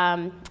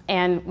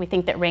 and we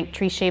think that ranked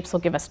tree shapes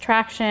will give us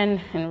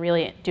traction, and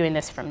really doing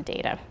this from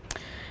data.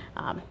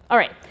 All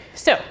right,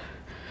 so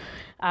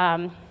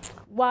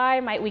why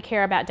might we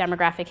care about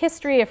demographic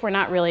history if we're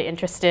not really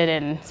interested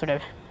in sort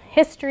of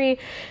history.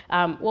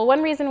 Well,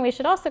 one reason we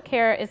should also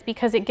care is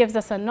because it gives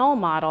us a null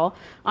model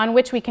on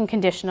which we can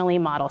conditionally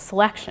model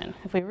selection.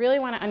 If we really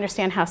want to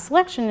understand how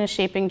selection is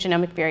shaping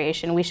genomic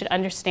variation, we should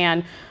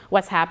understand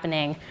what's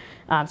happening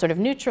sort of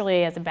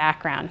neutrally as a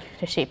background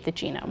to shape the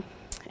genome.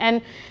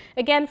 And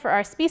again, for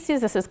our species,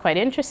 this is quite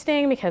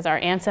interesting because our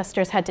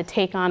ancestors had to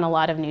take on a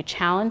lot of new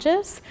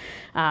challenges.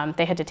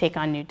 They had to take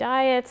on new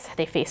diets,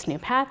 they faced new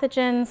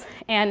pathogens,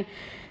 and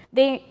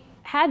they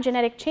had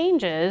genetic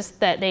changes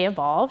that they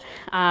evolved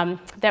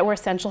that were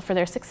essential for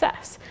their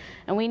success.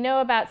 And we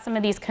know about some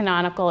of these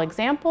canonical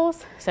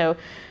examples. So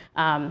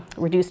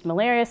reduced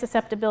malaria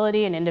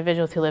susceptibility in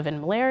individuals who live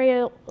in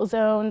malarial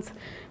zones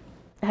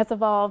has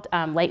evolved.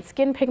 Light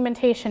skin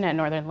pigmentation at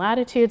northern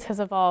latitudes has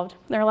evolved.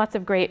 There are lots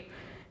of great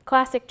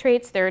classic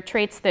traits. There are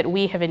traits that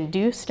we have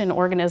induced in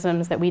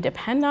organisms that we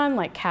depend on,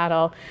 like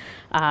cattle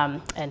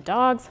and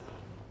dogs.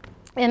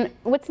 And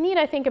what's neat,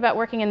 I think, about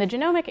working in the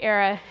genomic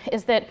era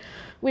is that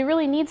we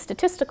really need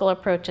statistical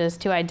approaches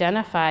to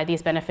identify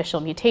these beneficial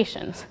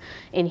mutations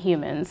in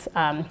humans,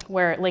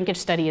 where linkage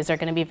studies are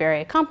going to be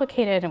very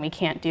complicated and we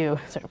can't do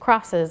sort of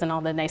crosses and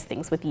all the nice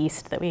things with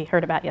yeast that we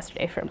heard about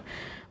yesterday from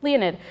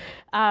Leonid.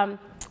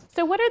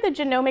 So what are the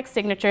genomic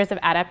signatures of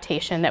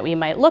adaptation that we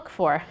might look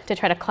for to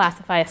try to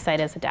classify a site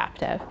as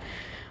adaptive?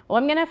 Well,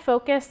 I'm going to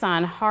focus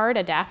on hard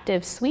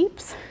adaptive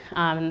sweeps.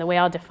 And the way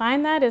I'll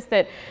define that is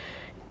that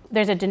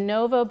there's a de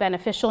novo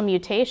beneficial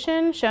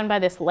mutation shown by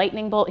this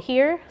lightning bolt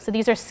here. So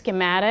these are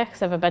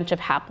schematics of a bunch of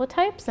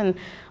haplotypes. And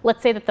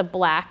let's say that the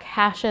black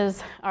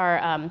hashes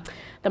are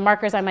the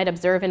markers I might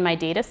observe in my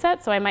data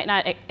set. So I might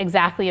not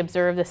exactly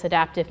observe this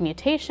adaptive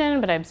mutation,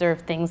 but I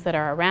observe things that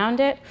are around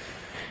it.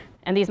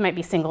 And these might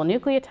be single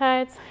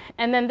nucleotides.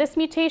 And then this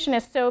mutation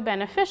is so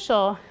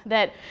beneficial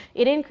that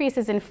it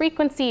increases in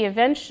frequency.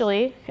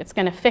 Eventually, it's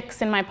going to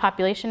fix in my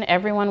population.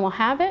 Everyone will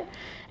have it.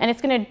 And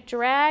it's going to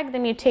drag the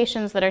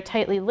mutations that are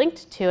tightly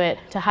linked to it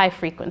to high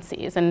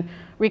frequencies. And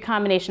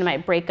recombination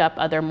might break up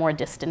other more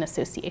distant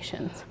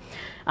associations.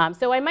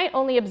 So I might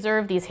only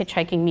observe these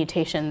hitchhiking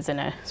mutations in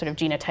a sort of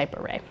genotype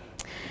array.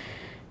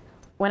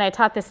 When I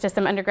taught this to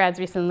some undergrads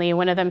recently,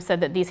 one of them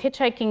said that these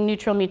hitchhiking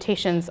neutral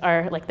mutations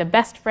are like the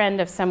best friend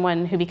of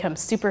someone who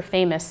becomes super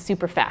famous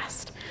super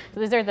fast.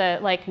 So these are the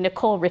like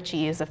Nicole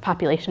Richies of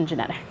population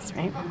genetics,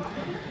 right?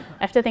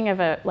 I have to think of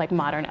a like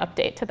modern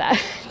update to that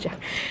joke.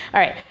 All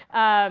right.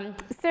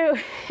 So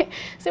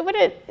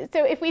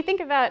if we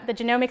think about the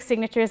genomic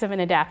signatures of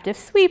an adaptive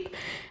sweep,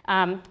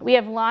 we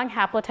have long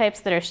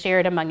haplotypes that are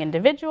shared among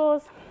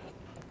individuals.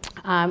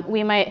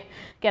 We might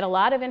get a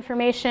lot of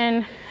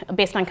information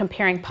based on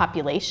comparing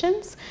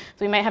populations.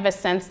 So we might have a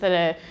sense that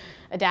an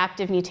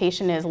adaptive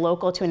mutation is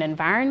local to an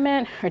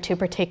environment or to a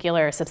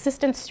particular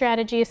subsistence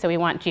strategy. So we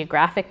want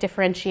geographic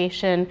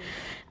differentiation.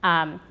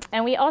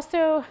 And we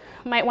also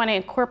might want to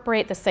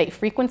incorporate the site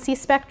frequency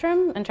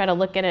spectrum and try to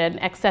look at an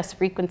excess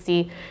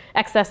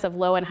of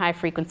low and high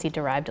frequency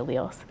derived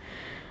alleles.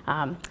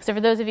 So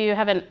for those of you who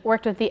haven't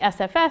worked with the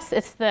SFS,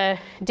 it's the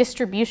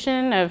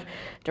distribution of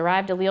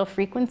derived allele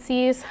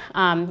frequencies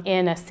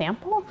in a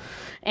sample.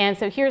 And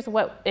so here's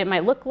what it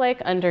might look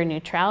like under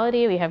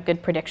neutrality. We have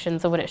good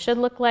predictions of what it should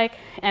look like.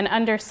 And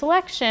under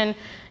selection,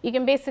 you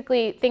can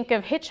basically think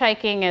of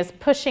hitchhiking as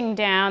pushing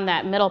down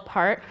that middle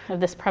part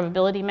of this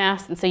probability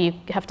mass. And so you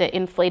have to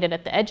inflate it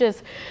at the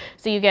edges.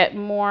 So you get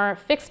more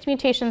fixed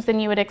mutations than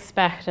you would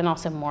expect and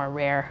also more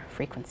rare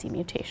frequency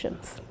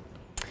mutations.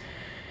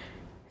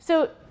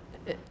 So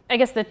I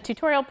guess the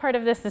tutorial part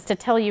of this is to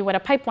tell you what a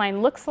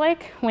pipeline looks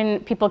like when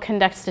people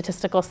conduct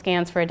statistical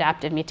scans for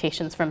adaptive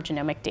mutations from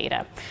genomic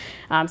data.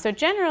 So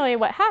generally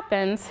what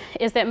happens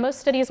is that most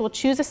studies will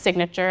choose a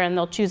signature and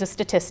they'll choose a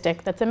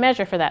statistic that's a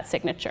measure for that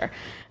signature.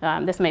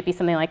 This might be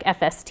something like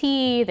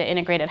FST, the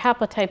integrated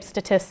haplotype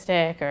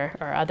statistic,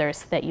 or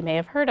others that you may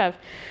have heard of.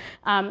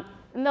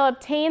 And they'll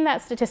obtain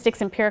that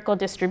statistic's empirical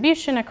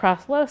distribution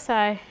across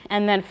loci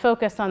and then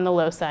focus on the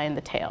loci in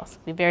the tails.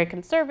 Be very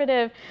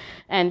conservative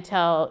and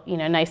tell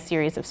a nice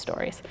series of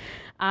stories.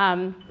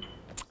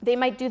 They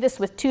might do this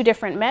with two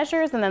different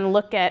measures and then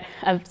look at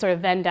a sort of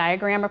Venn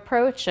diagram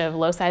approach of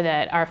loci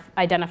that are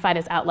identified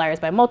as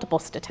outliers by multiple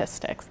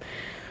statistics.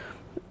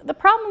 The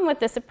problem with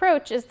this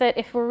approach is that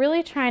if we're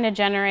really trying to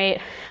generate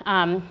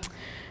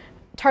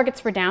targets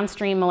for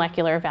downstream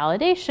molecular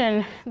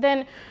validation,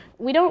 then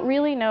we don't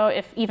really know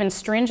if even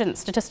stringent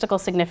statistical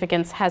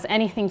significance has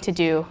anything to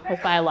do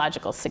with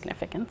biological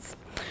significance.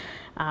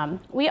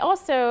 We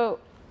also,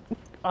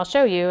 I'll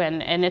show you,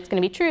 and it's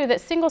going to be true, that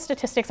single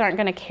statistics aren't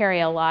going to carry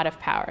a lot of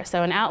power.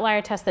 So an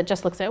outlier test that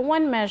just looks at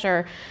one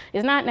measure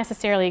is not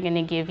necessarily going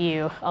to give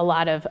you a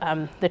lot of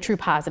the true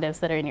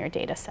positives that are in your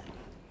data set.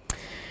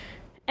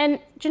 And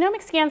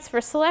genomic scans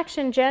for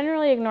selection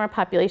generally ignore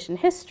population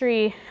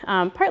history,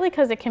 partly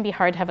because it can be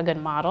hard to have a good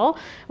model,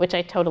 which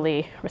I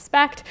totally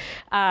respect.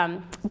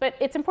 But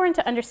it's important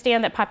to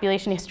understand that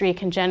population history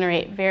can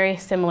generate very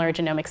similar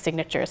genomic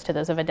signatures to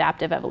those of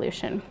adaptive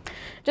evolution.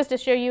 Just to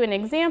show you an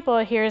example,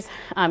 here's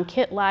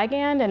KIT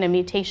ligand and a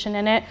mutation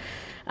in it.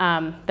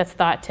 that's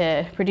thought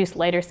to produce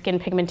lighter skin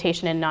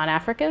pigmentation in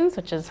non-Africans,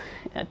 which is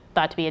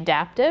thought to be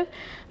adaptive.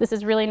 This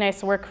is really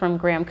nice work from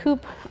Graham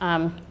Coop.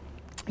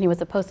 He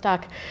was a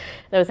postdoc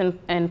that was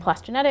in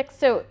PLOS Genetics.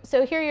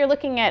 So here you're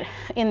looking at,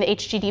 in the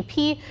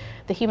HGDP,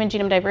 the Human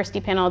Genome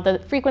Diversity Panel, the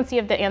frequency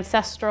of the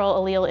ancestral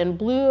allele in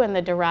blue and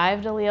the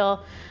derived allele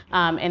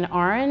in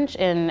orange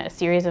in a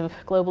series of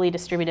globally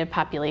distributed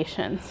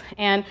populations.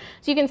 And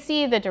so you can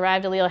see the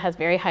derived allele has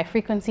very high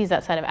frequencies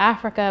outside of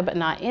Africa, but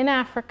not in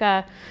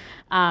Africa.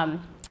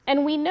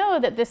 And we know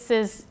that this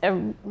is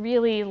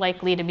really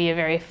likely to be a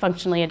very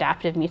functionally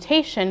adaptive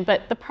mutation,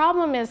 but the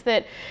problem is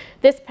that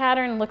this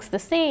pattern looks the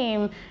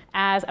same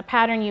as a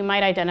pattern you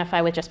might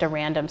identify with just a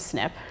random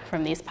SNP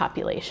from these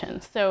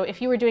populations. So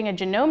if you were doing a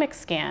genomic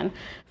scan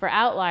for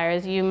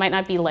outliers, you might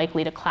not be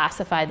likely to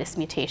classify this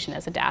mutation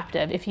as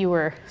adaptive if you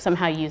were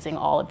somehow using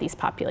all of these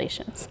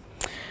populations.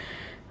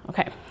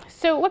 Okay,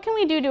 so what can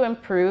we do to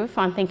improve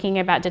on thinking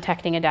about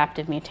detecting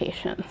adaptive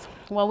mutations?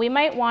 Well, we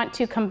might want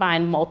to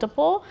combine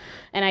multiple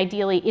and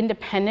ideally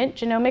independent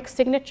genomic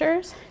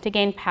signatures to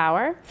gain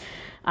power.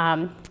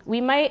 We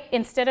might,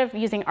 instead of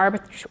using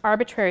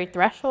arbitrary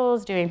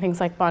thresholds, doing things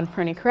like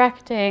Bonferroni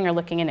correcting or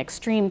looking in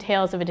extreme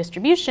tails of a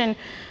distribution,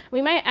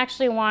 we might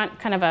actually want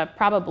kind of a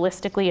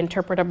probabilistically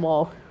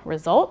interpretable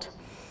result.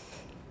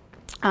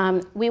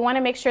 We want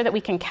to make sure that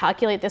we can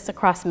calculate this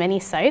across many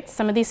sites.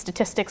 Some of these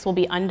statistics will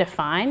be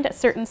undefined at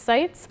certain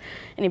sites,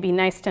 and it'd be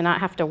nice to not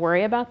have to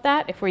worry about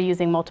that if we're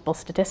using multiple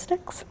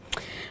statistics.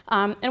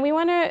 And we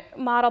want to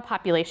model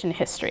population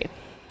history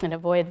and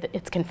avoid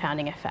its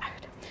confounding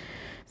effect.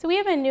 So we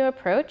have a new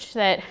approach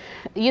that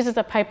uses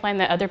a pipeline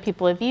that other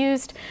people have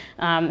used.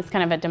 It's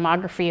kind of a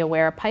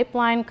demography-aware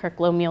pipeline. Kirk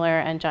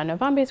Lohmuller and John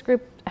Novambe's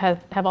group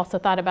have also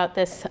thought about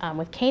this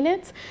with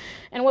canids.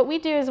 And what we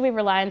do is we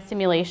rely on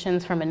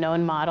simulations from a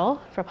known model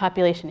for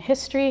population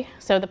history.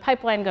 So the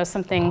pipeline goes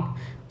something,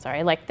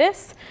 like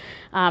this.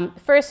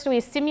 First, we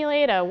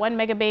simulate a 1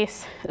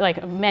 megabase,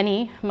 like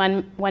many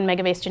 1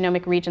 megabase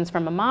genomic regions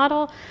from a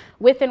model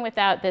with and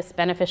without this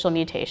beneficial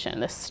mutation,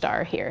 this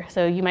star here.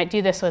 So you might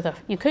do this with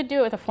you could do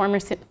it with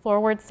a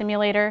forward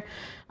simulator.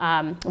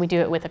 We do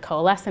it with a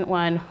coalescent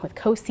one, with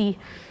COSI.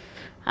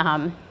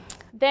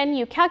 Then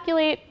you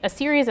calculate a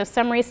series of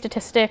summary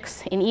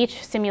statistics in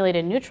each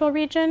simulated neutral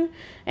region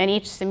and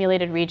each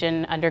simulated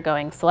region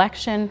undergoing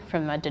selection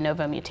from a de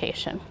novo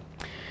mutation.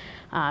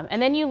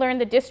 And then you learn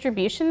the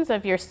distributions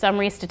of your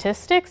summary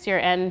statistics, your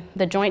n,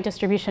 the joint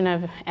distribution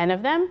of n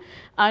of them,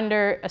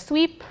 under a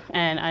sweep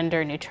and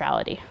under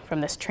neutrality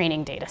from this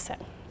training data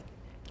set.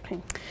 Okay.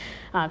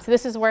 So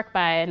this is work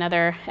by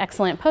another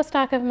excellent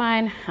postdoc of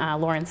mine,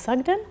 Lauren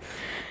Sugden.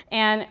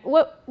 And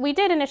what we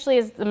did initially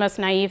is the most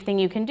naive thing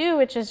you can do,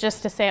 which is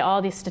just to say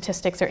all these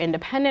statistics are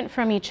independent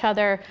from each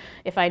other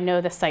if I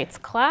know the site's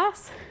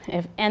class,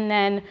 and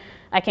then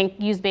I can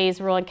use Bayes'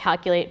 rule and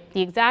calculate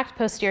the exact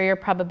posterior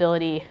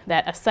probability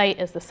that a site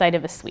is the site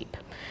of a sweep.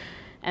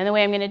 And the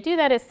way I'm going to do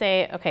that is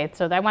say, okay,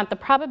 so I want the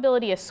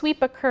probability a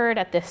sweep occurred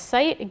at this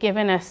site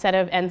given a set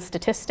of n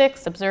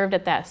statistics observed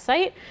at that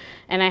site,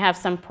 and I have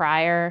some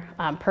prior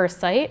per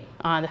site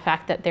on the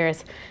fact that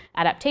there's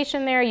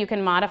adaptation there. You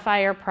can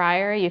modify your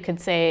prior. You could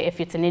say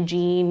if it's in a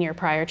gene, your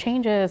prior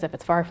changes. If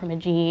it's far from a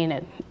gene,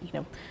 it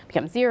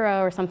becomes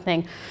 0 or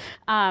something.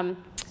 And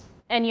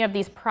you have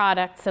these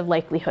products of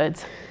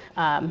likelihoods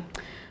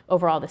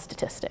over all the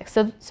statistics.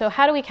 So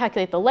how do we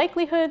calculate the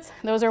likelihoods?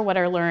 Those are what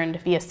are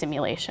learned via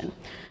simulation.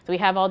 So we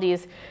have all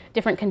these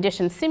different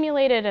conditions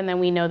simulated, and then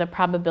we know the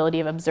probability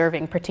of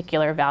observing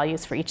particular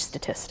values for each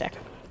statistic.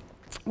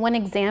 One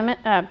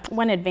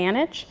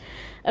advantage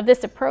of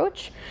this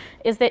approach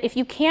is that if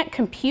you can't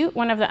compute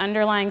one of the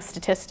underlying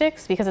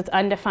statistics because it's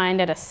undefined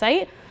at a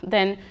site,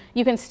 then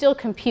you can still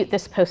compute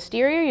this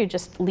posterior. You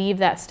just leave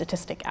that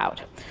statistic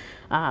out.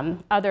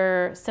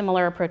 Other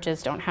similar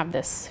approaches don't have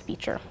this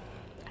feature.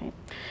 Okay.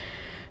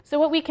 So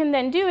what we can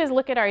then do is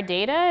look at our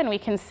data, and we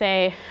can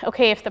say,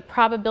 okay, if the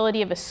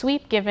probability of a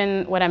sweep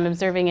given what I'm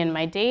observing in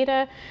my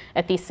data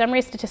at these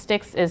summary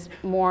statistics is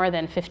more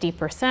than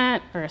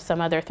 50% or some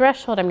other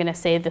threshold, I'm going to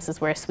say this is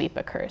where a sweep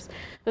occurs.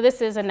 So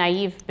this is a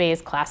naive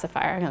Bayes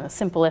classifier, the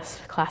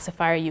simplest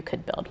classifier you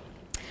could build.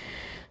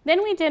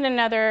 Then we did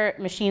another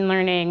machine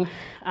learning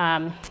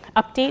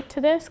update to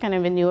this, kind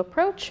of a new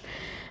approach.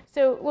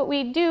 So what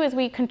we do is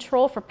we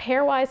control for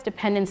pairwise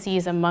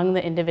dependencies among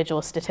the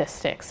individual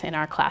statistics in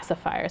our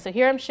classifier. So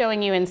here I'm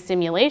showing you in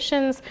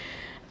simulations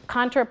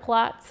contour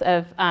plots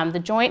of the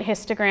joint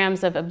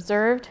histograms of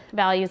observed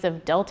values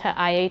of delta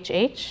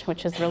IHH,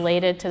 which is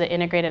related to the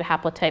integrated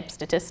haplotype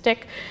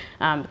statistic.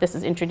 This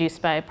is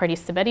introduced by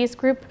Pardis-Sabeti's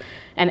group,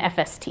 and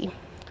FST.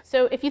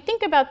 So if you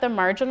think about the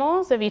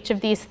marginals of each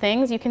of these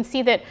things, you can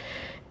see that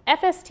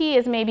FST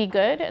is maybe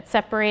good at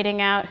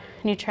separating out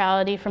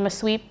neutrality from a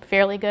sweep,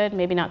 fairly good,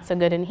 maybe not so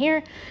good in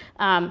here.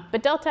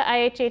 But delta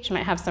IHH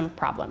might have some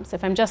problems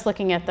if I'm just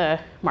looking at the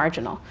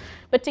marginal.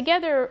 But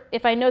together,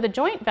 if I know the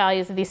joint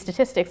values of these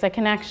statistics, I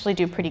can actually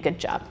do a pretty good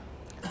job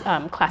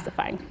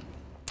classifying.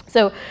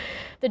 So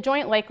the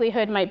joint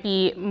likelihood might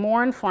be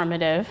more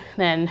informative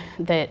than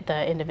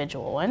the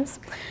individual ones.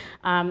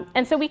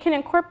 And so we can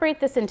incorporate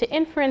this into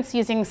inference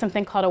using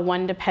something called a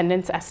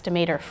one-dependence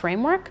estimator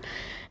framework.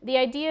 The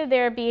idea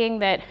there being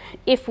that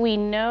if we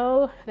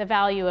know the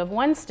value of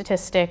one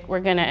statistic,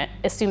 we're going to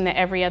assume that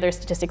every other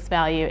statistic's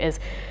value is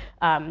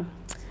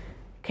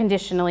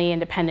conditionally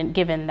independent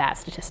given that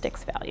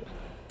statistic's value.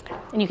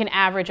 And you can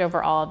average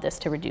over all of this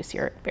to reduce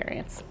your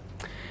variance.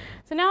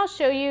 So now I'll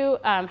show you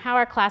how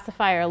our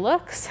classifier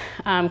looks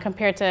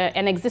compared to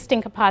an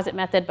existing composite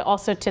method, but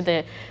also to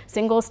the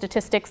single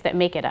statistics that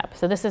make it up.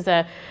 So this is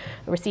a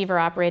receiver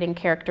operating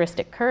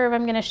characteristic curve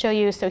I'm going to show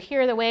you. So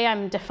here, the way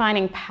I'm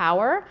defining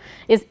power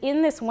is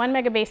in this 1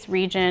 megabase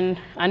region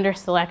under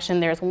selection,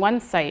 there's one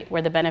site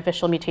where the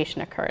beneficial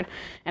mutation occurred.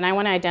 And I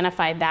want to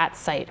identify that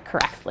site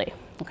correctly.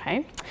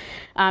 Okay?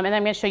 And then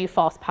I'm going to show you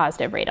false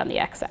positive rate on the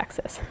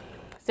x-axis.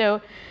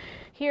 So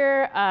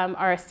here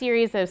are a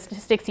series of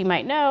statistics you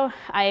might know: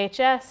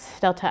 IHS,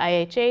 delta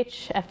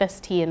IHH,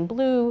 FST in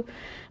blue,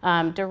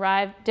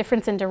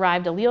 difference in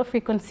derived allele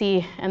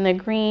frequency, and the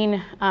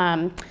green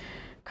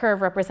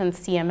curve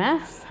represents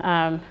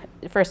CMS,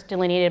 first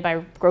delineated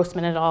by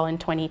Grossman et al. In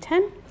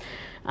 2010.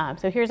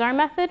 So here's our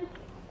method.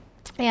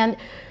 And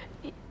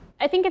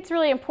I think it's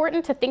really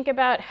important to think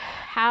about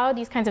how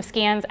these kinds of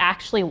scans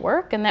actually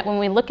work, and that when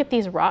we look at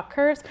these ROC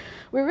curves,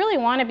 we really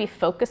want to be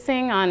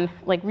focusing on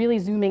really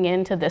zooming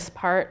into this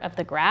part of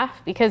the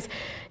graph, because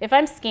if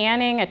I'm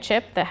scanning a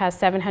chip that has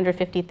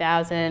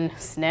 750,000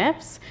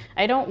 SNPs,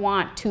 I don't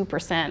want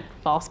 2%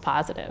 false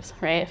positives,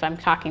 right? If I'm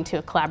talking to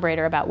a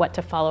collaborator about what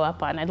to follow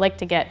up on, I'd like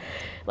to get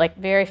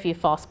very few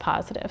false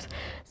positives.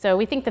 So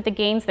we think that the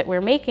gains that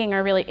we're making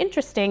are really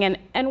interesting,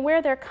 and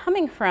where they're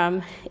coming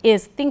from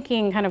is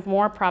thinking kind of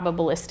more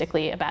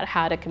probabilistically about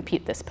how to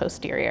compute this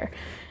posterior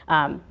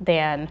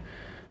than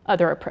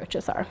other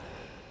approaches are.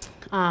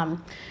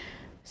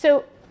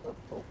 So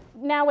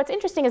now what's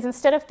interesting is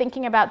instead of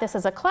thinking about this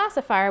as a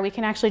classifier, we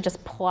can actually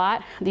just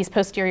plot these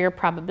posterior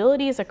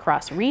probabilities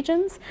across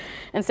regions.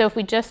 And so if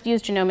we just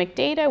use genomic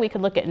data, we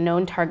could look at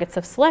known targets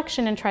of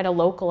selection and try to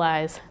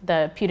localize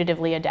the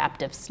putatively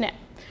adaptive SNP.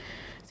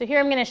 So here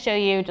I'm going to show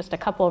you just a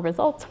couple of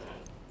results.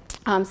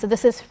 So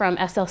this is from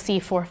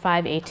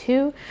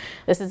SLC45A2.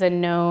 This is a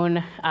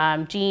known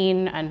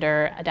gene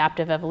under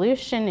adaptive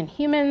evolution in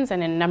humans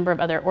and in a number of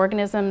other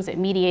organisms. It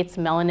mediates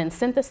melanin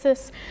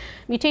synthesis.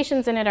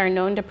 Mutations in it are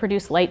known to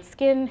produce light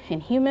skin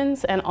in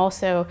humans, and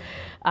also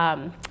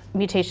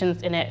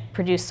mutations in it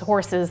produce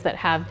horses that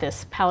have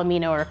this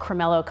palomino or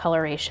cremello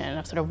coloration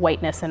of sort of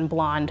whiteness and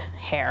blonde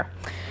hair.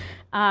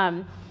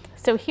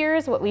 So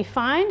here's what we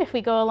find if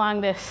we go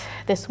along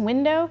this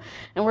window,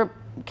 and we're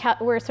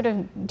sort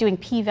of doing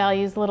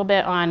p-values a little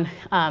bit on,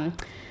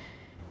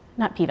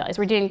 not p-values,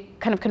 we're doing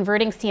kind of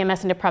converting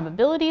CMS into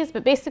probabilities,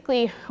 but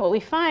basically what we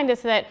find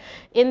is that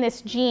in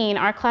this gene,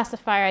 our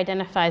classifier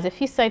identifies a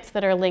few sites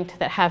that are linked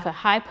that have a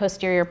high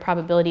posterior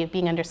probability of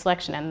being under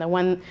selection, and the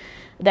one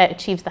that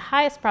achieves the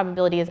highest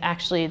probability is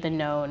actually the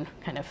known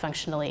kind of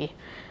functionally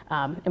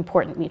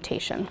important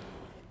mutation.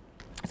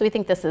 So we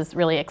think this is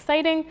really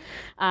exciting.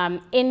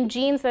 In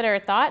genes that are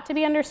thought to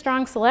be under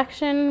strong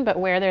selection, but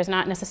where there's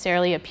not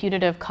necessarily a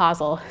putative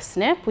causal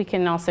SNP, we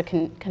can also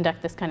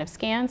conduct this kind of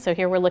scan. So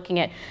here we're looking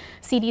at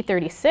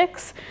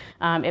CD36.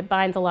 It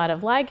binds a lot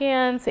of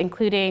ligands,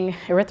 including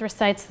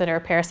erythrocytes that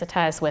are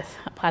parasitized with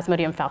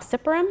Plasmodium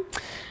falciparum.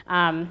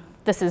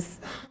 This is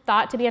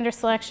thought to be under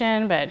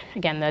selection, but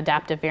again, the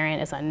adaptive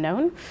variant is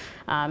unknown.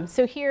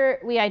 So here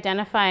we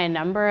identify a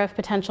number of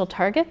potential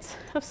targets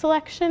of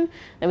selection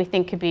that we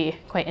think could be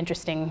quite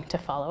interesting to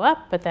follow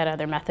up, but that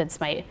other methods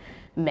might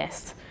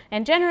miss.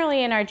 And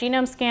generally in our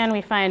genome scan,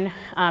 we find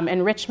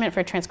enrichment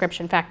for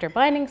transcription factor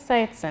binding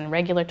sites and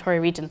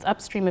regulatory regions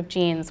upstream of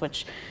genes,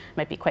 which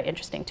might be quite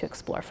interesting to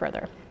explore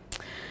further.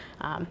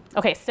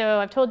 Okay, so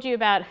I've told you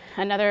about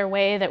another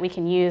way that we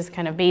can use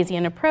kind of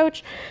Bayesian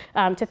approach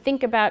to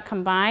think about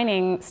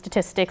combining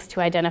statistics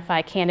to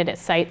identify candidate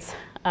sites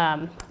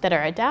that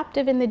are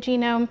adaptive in the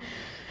genome.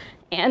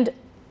 And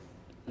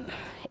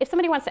if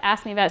somebody wants to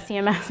ask me about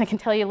CMS, I can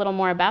tell you a little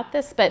more about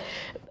this, but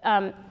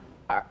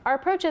our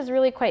approach is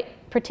really quite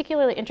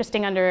particularly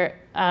interesting under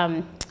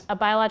a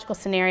biological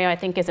scenario I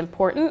think is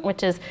important,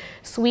 which is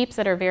sweeps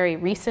that are very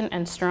recent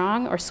and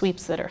strong or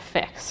sweeps that are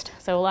fixed.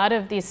 So a lot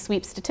of these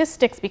sweep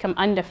statistics become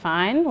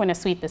undefined when a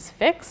sweep is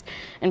fixed,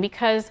 and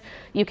because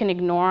you can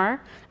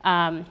ignore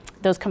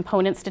those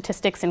component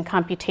statistics in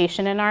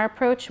computation in our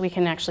approach, we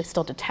can actually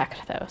still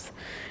detect those.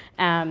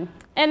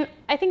 And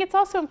I think it's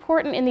also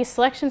important in these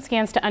selection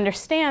scans to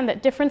understand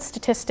that different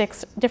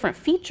statistics, different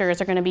features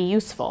are going to be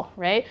useful,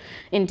 right,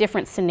 in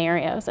different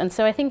scenarios. And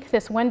so I think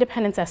this one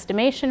dependence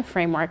estimation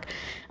framework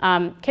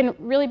can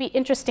really be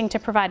interesting to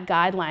provide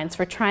guidelines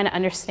for trying to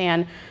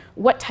understand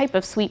what type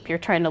of sweep you're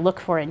trying to look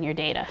for in your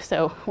data.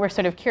 So we're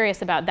sort of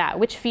curious about that.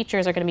 Which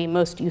features are going to be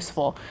most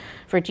useful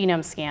for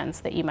genome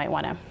scans that you might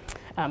want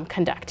to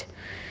conduct?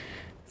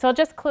 So I'll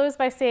just close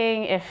by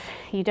saying, if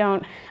you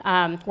don't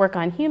work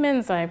on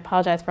humans, I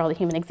apologize for all the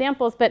human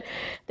examples, but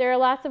there are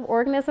lots of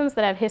organisms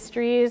that have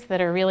histories that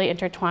are really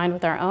intertwined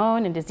with our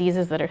own and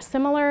diseases that are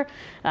similar.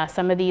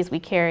 Some of these we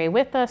carry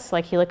with us,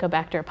 like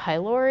Helicobacter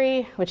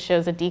pylori, which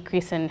shows a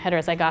decrease in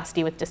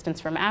heterozygosity with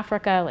distance from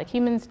Africa, like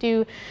humans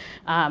do.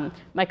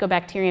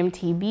 Mycobacterium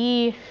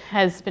TB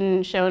has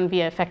been shown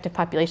via effective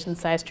population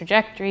size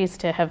trajectories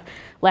to have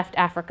left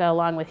Africa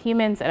along with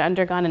humans and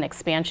undergone an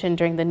expansion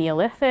during the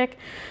Neolithic.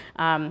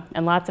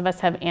 And lots of us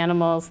have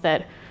animals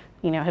that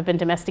have been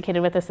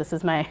domesticated with us. This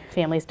is my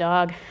family's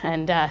dog,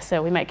 and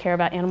so we might care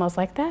about animals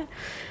like that.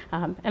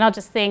 And I'll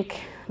just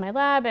thank my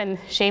lab and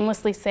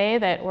shamelessly say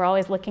that we're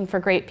always looking for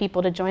great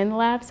people to join the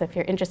lab. So if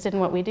you're interested in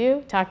what we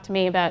do, talk to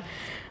me about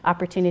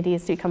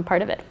opportunities to become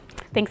part of it.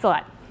 Thanks a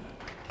lot.